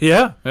videos.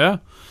 Yeah.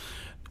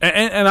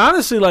 And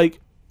honestly, like,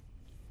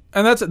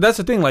 and that's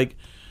the thing, like,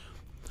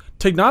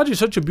 technology is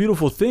such a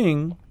beautiful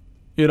thing,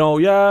 you know.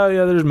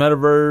 There's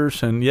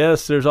Metaverse, and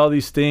yes, there's all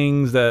these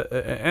things that,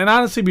 and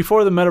honestly,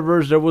 before the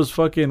Metaverse, there was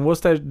fucking, what's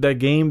that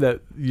game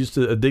that used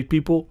to addict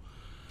people?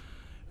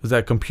 It was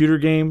that computer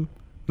game?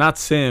 Not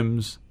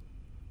Sims.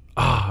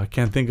 I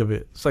can't think of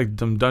it. It's like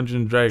some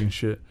Dungeons and Dragons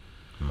shit.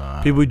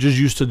 Nah. People just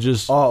used to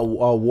just...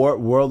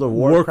 World of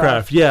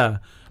Warcraft. Yeah.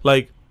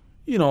 Like,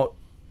 you know,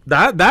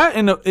 that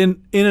in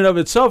and of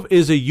itself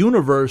is a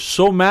universe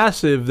so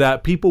massive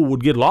that people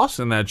would get lost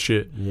in that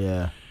shit.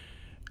 Yeah.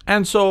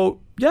 And so,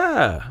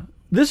 yeah,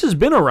 this has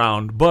been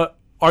around, but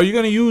are you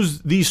going to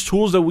use these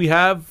tools that we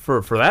have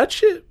for that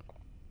shit?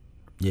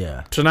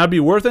 Yeah. To not be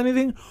worth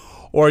anything?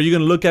 Or are you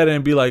going to look at it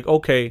and be like,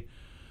 okay,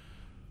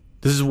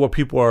 this is what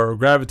people are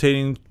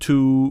gravitating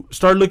to?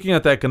 Start looking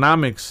at the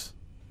economics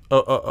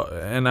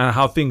and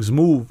how things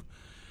move.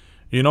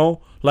 You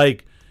know,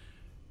 like,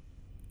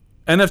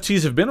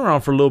 NFTs have been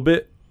around for a little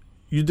bit.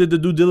 You did the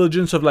due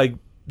diligence of like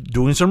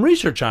doing some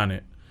research on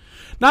it.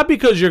 Not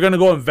because you're going to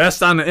go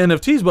invest on the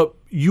NFTs, but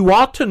you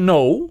ought to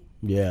know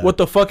what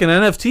the fucking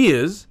NFT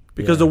is,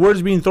 because the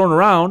word's being thrown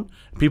around.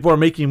 People are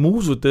making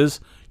moves with this.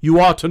 You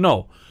ought to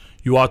know.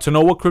 You ought to know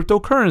what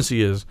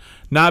cryptocurrency is.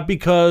 Not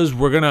because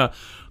we're going to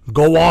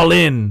go all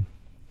in,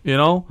 you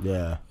know,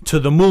 to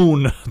the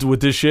moon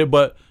with this shit,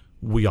 but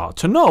we ought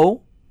to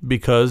know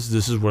because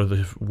this is where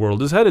the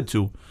world is headed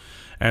to.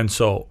 And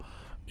so,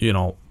 you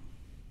know,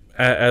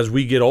 as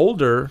we get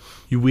older,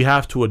 we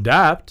have to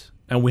adapt,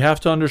 and we have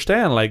to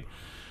understand, like,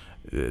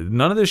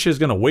 none of this shit is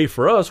going to wait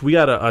for us. We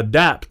got to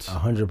adapt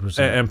 100%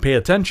 and pay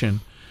attention.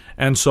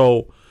 And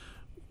so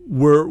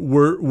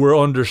we're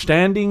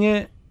understanding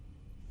it,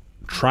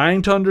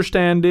 trying to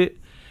understand it.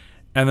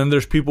 And then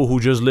there's people who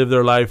just live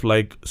their life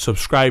like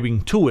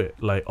subscribing to it.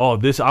 Like, oh,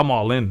 this, I'm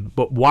all in.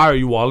 But why are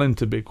you all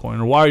into Bitcoin?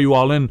 Or why are you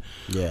all in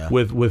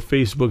with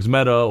Facebook's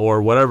Meta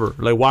or whatever?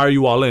 Like, why are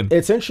you all in?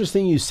 It's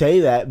interesting you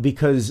say that,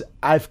 because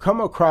I've come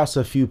across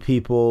a few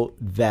people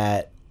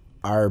that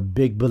are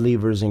big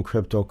believers in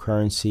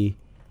cryptocurrency.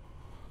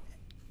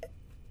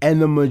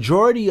 And the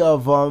majority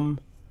of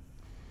them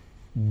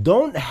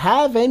don't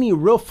have any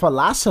real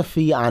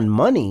philosophy on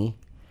money.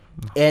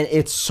 And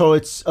it's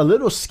a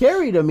little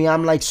scary to me.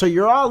 I'm like, so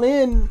you're all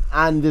in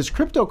on this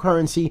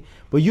cryptocurrency,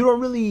 but you don't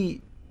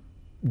really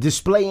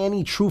display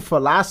any true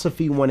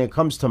philosophy when it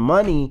comes to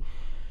money.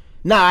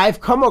 Now,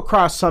 I've come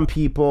across some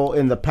people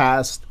in the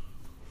past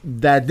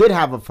that did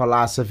have a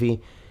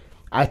philosophy.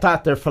 I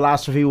thought their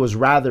philosophy was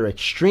rather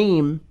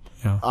extreme.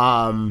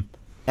 Yeah.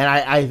 And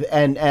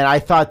I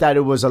thought that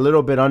it was a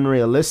little bit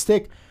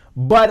unrealistic,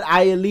 but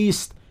I at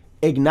least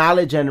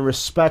acknowledge and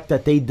respect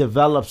that they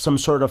developed some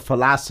sort of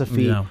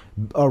philosophy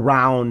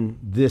around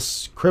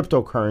this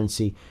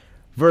cryptocurrency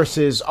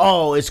versus,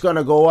 oh, it's going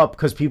to go up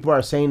because people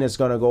are saying it's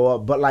going to go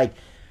up. But like,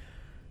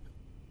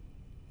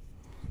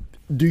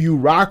 do you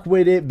rock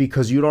with it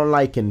because you don't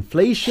like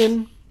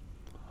inflation?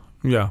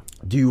 Yeah.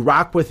 Do you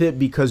rock with it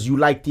because you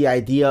like the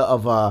idea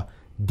of a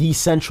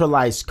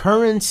decentralized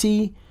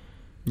currency?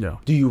 Yeah.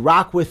 Do you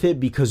rock with it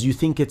because you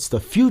think it's the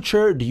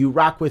future? Do you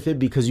rock with it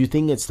because you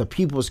think it's the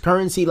people's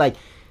currency? Like,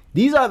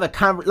 these are the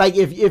like,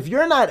 if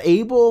you're not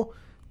able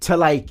to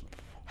like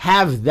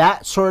have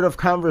that sort of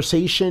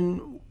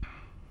conversation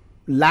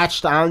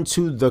latched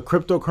onto the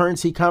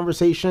cryptocurrency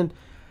conversation,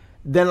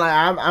 then like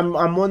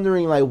I'm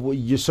wondering, like,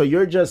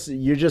 you're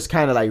just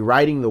kind of like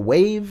riding the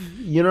wave,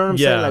 you know what I'm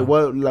saying? Like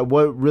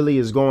what really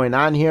is going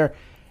on here?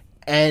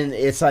 And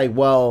it's like,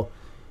 well,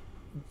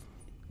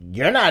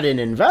 you're not an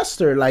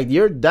investor, like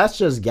that's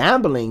just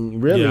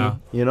gambling, really,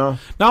 you know?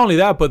 Not only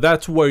that, but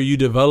that's where you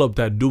develop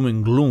that doom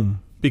and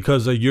gloom.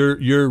 Because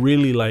you're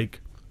really like,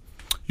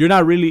 you're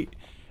not really,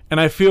 and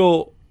I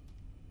feel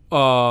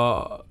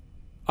a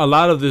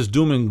lot of this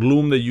doom and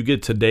gloom that you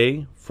get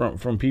today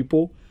from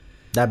people,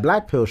 that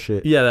black pill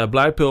shit. Yeah, that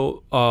black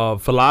pill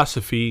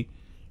philosophy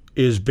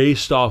is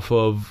based off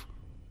of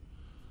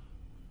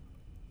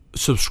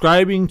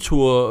subscribing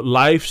to a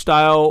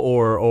lifestyle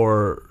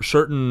or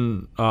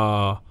certain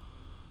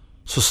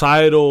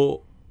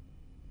societal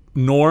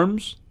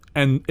norms,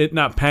 and it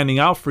not panning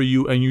out for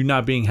you, and you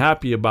not being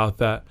happy about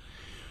that.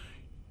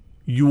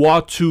 you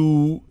ought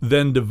to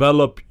then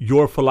develop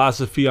your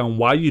philosophy on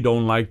why you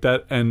don't like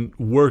that and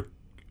work.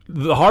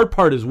 The hard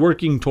part is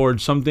working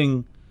towards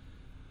something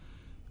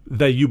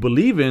that you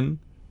believe in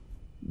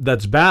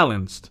that's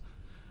balanced.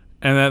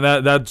 And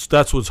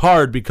that's what's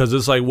hard, because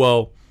it's like,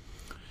 well,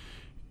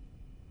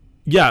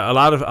 yeah, a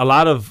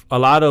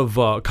lot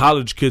of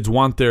college kids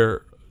want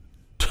their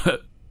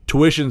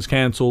tuitions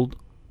canceled,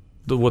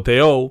 what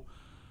they owe,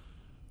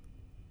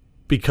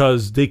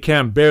 because they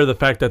can't bear the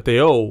fact that they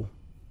owe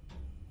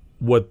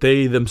what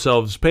they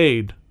themselves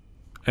paid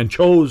and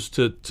chose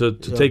to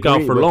take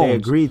out for loans. They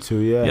agreed to,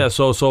 yeah. Yeah,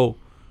 so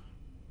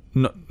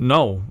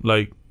no,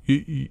 like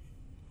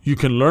you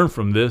can learn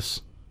from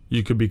this.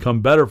 You can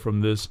become better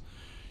from this.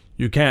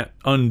 You can't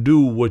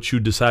undo what you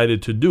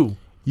decided to do.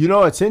 You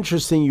know, it's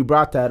interesting you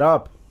brought that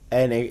up,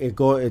 and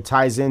it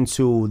ties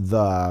into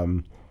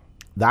the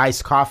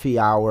iced coffee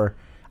hour.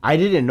 I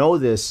didn't know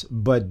this,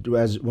 but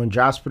when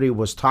Jasperi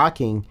was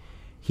talking,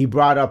 he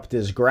brought up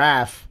this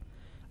graph.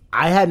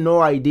 I had no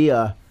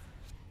idea,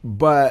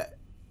 but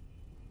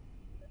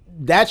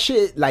that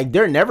shit, like,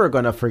 they're never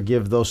gonna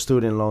forgive those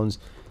student loans.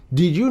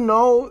 Did you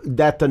know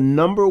that the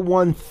number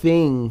one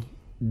thing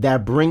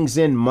that brings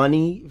in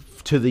money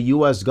to the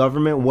U.S.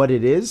 government, what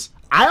it is?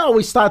 I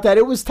always thought that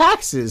it was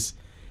taxes.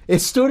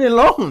 It's student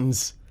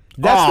loans.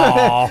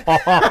 That's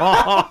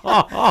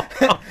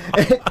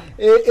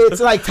it's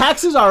like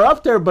taxes are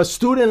up there, but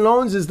student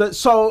loans is the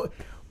so.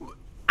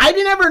 I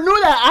never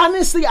knew that.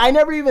 Honestly, I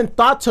never even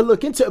thought to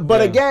look into it.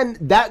 But again,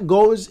 that's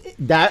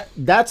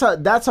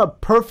a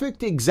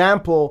perfect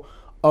example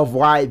of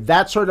why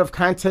that sort of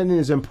content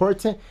is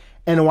important,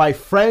 and why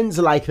friends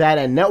like that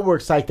and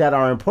networks like that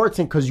are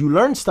important, because you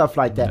learn stuff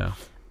like that. Yeah.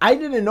 I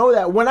didn't know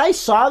that. When I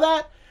saw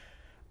that,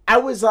 I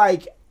was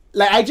like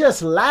I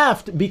just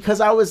laughed,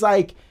 because I was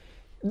like,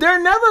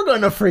 they're never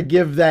gonna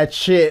forgive that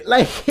shit.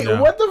 Like,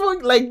 what the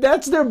fuck? Like,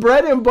 that's their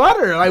bread and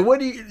butter. Like, what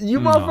do you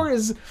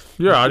motherfuckers?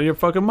 You're out of your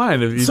fucking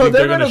mind. If you so think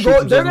they're gonna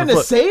go. They're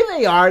gonna say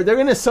they are. They're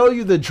gonna sell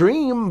you the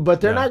dream, but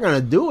they're not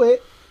gonna do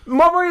it.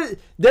 Motherfuckers,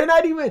 they're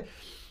not even.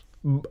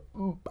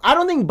 I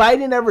don't think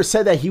Biden ever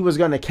said that he was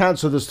gonna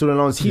cancel the student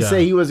loans. He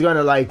said he was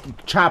gonna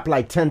like chop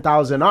like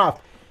 10,000 off.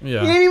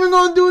 Yeah. He ain't even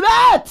gonna do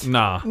that.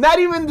 Nah. Not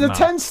even the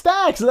 10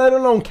 stacks, let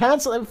alone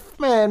cancel it.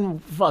 Man,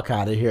 fuck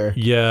out of here.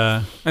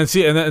 Yeah. And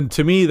see, and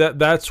to me,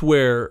 that's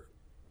where.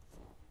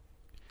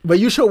 But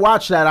you should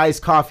watch that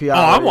iced coffee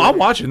hour. Oh, I'm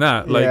watching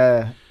that. Like,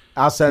 yeah.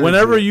 I'll send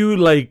whenever you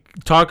like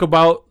talk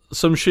about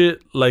some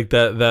shit like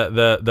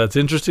that's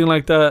interesting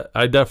like that,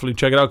 I definitely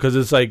check it out, because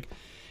it's like,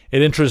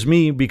 it interests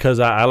me,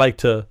 because I like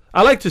to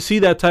see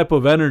that type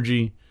of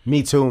energy.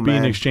 Me too,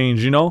 being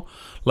exchanged, you know?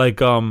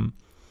 Like,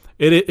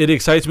 It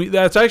excites me.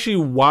 That's actually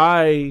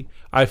why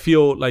I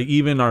feel like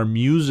even our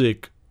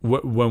music,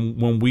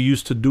 when we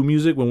used to do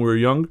music when we were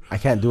young, I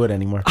can't do it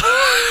anymore.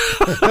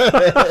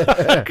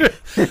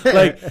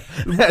 Like,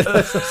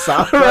 that's a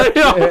sound right?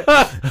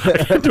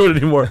 I can't do it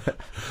anymore.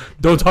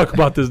 Don't talk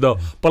about this though.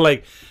 But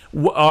like,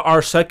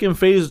 our second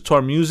phase to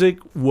our music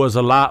was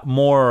a lot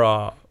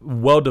more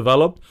well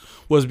developed.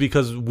 Was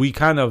because we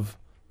kind of,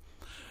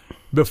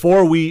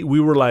 before we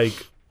were like,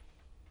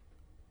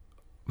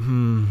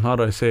 how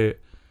do I say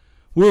it?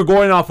 We were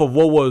going off of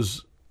what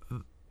was,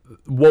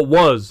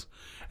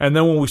 and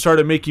then when we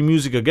started making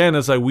music again,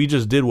 it's like we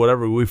just did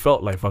whatever we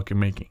felt like fucking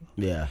making.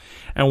 Yeah.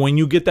 And when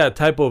you get that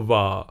type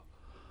of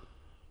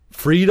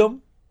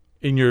freedom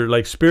in your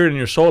like spirit and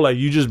your soul, like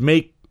you just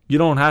make. You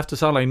don't have to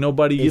sound like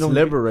nobody. It's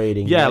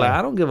liberating. Yeah, like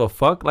I don't give a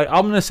fuck. Like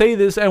I'm gonna say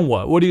this, and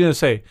what? What are you gonna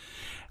say?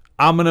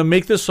 I'm gonna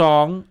make this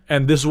song,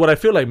 and this is what I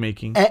feel like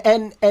making.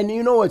 And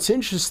you know, it's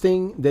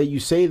interesting that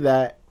you say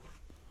that,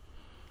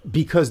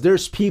 because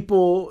there's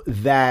people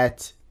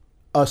that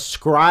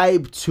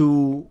ascribe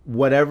to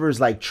whatever's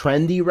like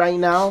trendy right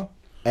now,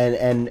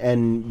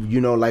 and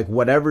you know, like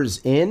whatever's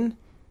in,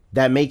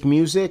 that make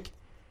music,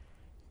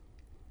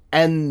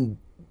 and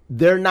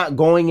they're not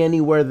going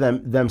anywhere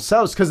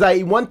themselves. Because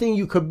one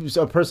thing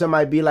a person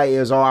might be like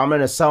is, oh, I'm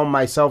gonna sell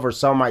myself or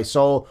sell my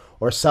soul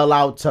or sell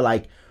out to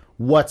like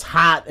what's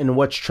hot and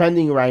what's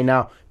trending right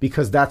now,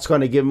 because that's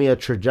going to give me a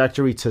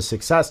trajectory to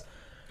success.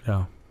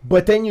 Yeah.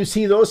 But then you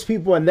see those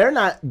people and they're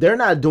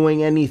not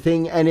doing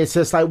anything, and it's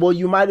just like, well,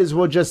 you might as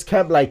well just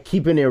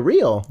keeping it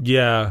real.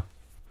 Yeah.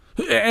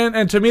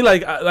 And to me,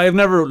 like, I've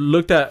never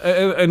looked at,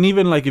 and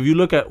even like if you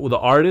look at the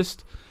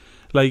artist,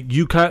 like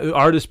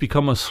artists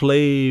become a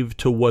slave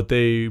to what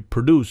they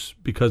produce,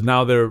 because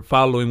now they're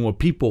following what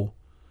people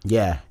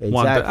exactly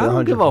want. I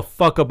don't give a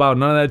fuck about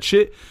none of that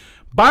shit.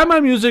 Buy my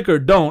music or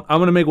don't. I'm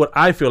gonna make what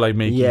I feel like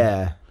making.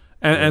 Yeah.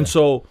 And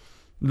so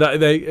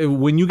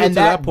when you get to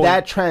that point,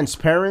 that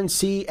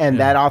transparency and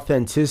that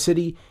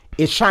authenticity,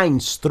 it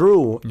shines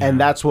through, and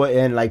that's what,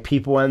 and like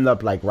people end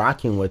up like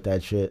rocking with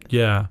that shit.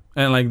 Yeah,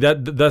 and like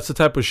that's the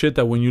type of shit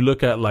that when you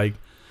look at like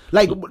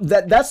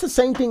that's the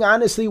same thing,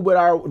 honestly, with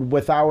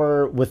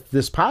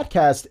this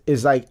podcast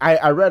is like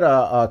I read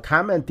a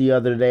comment the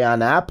other day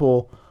on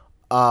Apple.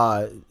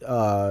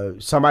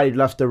 Somebody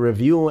left a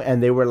review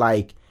and they were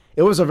like,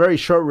 it was a very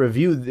short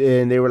review,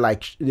 and they were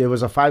like, it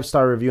was a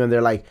 5-star review, and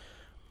they're like,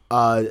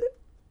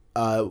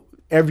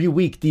 every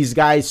week these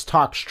guys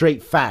talk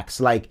straight facts,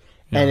 like,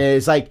 and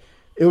it's like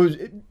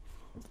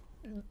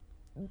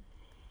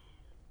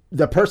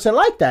the person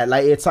like that,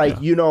 like, it's like,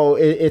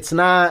 it's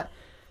not.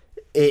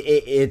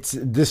 It's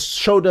this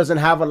show doesn't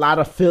have a lot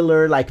of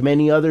filler like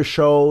many other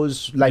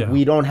shows. Like,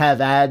 we don't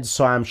have ads,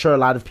 so I'm sure a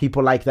lot of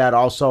people like that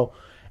also.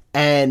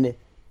 And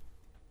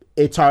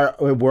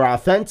we're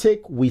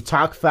authentic. We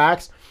talk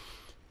facts.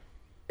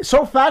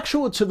 So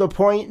factual to the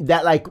point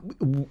that, like,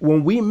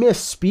 when we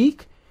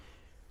misspeak,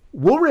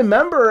 we'll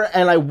remember,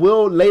 and like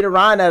we'll later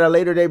on at a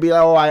later day be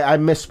like, oh, I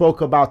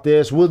misspoke about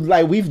this.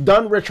 We've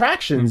done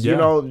retractions,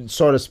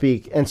 so to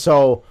speak. And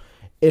so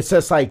it's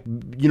just like,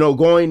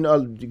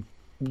 going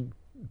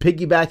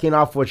piggybacking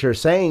off what you're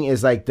saying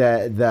is like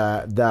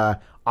the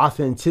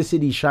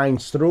authenticity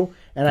shines through,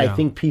 and I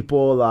think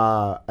people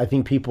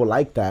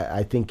like that.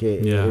 I think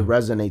it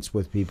resonates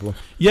with people.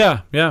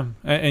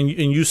 And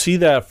you see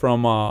that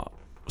from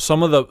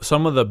some of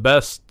the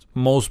best,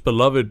 most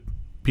beloved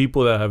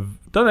people that have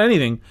done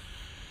anything.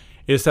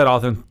 It's that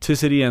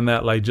authenticity and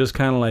that, like, just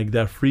kind of like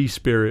that free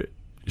spirit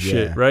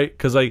shit, right?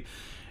 Because like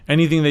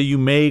anything that you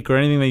make or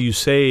anything that you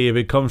say, if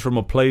it comes from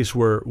a place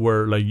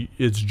where like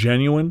it's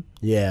genuine,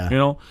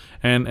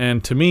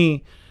 and to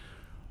me,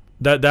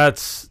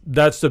 that's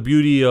the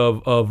beauty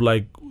of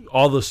like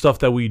all the stuff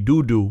that we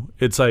do.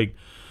 It's like,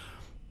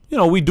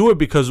 we do it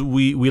because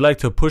we like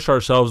to push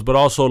ourselves, but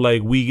also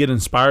like we get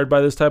inspired by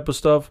this type of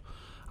stuff.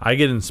 I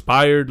get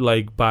inspired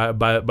like by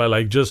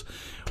like just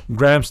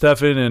Graham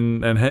Stephan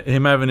and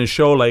him having his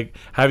show, like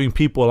having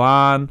people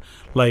on.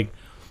 Like,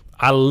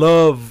 I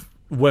love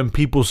when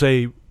people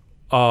say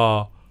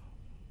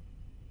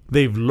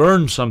they've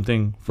learned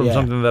something from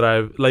something that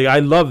I've, like, I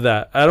love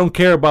that. I don't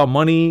care about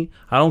money.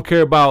 I don't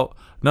care about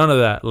none of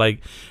that.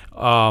 Like,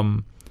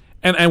 and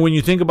when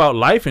you think about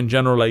life in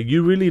general, like,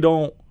 you really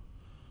don't,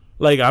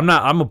 like, I'm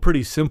a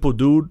pretty simple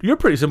dude. You're a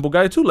pretty simple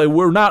guy too. Like,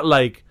 we're not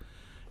like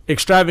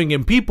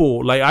extravagant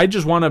people. Like, I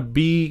just want to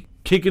be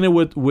kicking it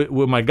with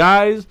my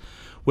guys,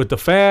 with the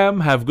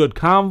fam, have good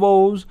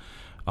convos,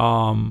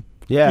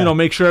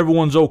 make sure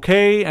everyone's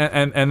okay,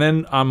 and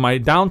then on my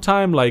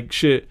downtime, like,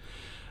 shit,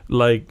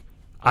 like,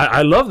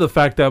 I love the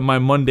fact that my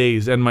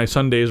Mondays and my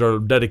Sundays are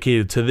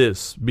dedicated to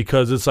this,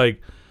 because it's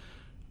like,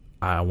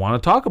 I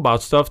want to talk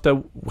about stuff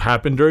that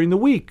happened during the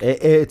week.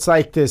 It's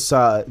like this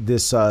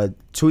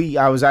tweet.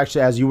 I was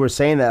actually, as you were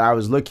saying that, I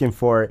was looking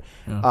for it.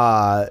 It's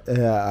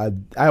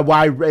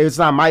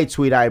not my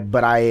tweet,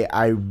 but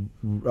I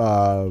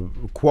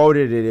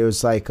quoted it. It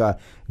was like,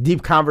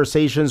 deep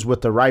conversations with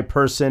the right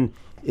person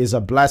is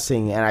a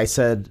blessing, and I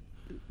said,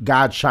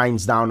 God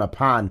shines down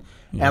upon.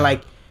 And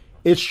like,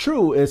 it's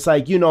true. It's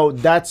like,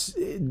 that's,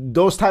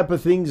 those type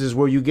of things is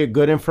where you get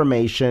good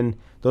information.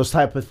 Those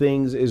type of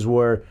things is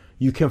where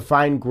you can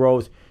find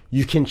growth.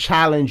 You can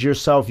challenge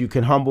yourself. You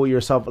can humble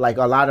yourself. Like,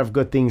 a lot of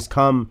good things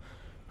come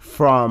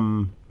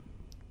from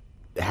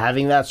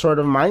having that sort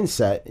of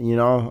mindset,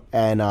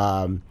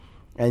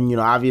 and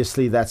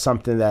obviously that's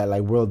something that,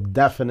 like, we'll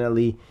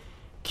definitely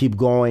keep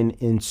going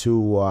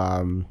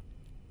into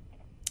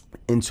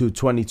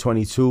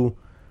 2022.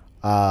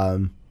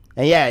 And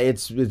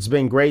it's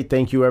been great.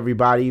 Thank you,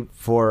 everybody,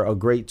 for a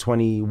great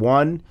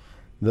 21.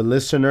 The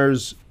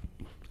listeners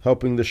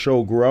helping the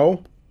show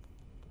grow.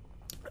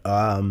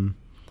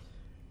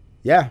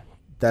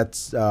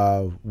 That's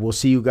we'll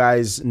see you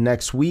guys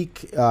next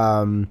week.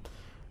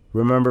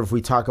 Remember, if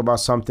we talk about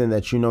something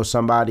that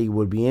somebody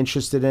would be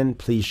interested in,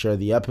 please share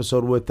the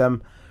episode with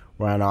them.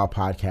 We're on all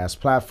podcast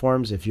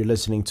platforms. If you're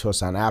listening to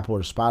us on Apple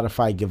or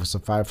Spotify, give us a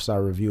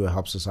 5-star review. It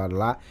helps us out a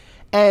lot.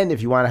 And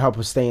if you want to help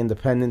us stay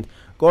independent,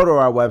 go to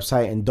our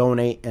website and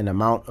donate an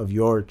amount of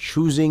your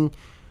choosing.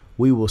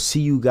 We will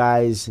see you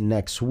guys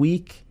next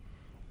week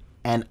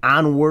and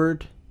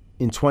onward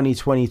in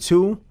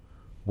 2022.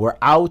 We're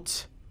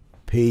out.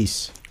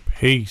 Peace.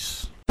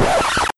 Peace.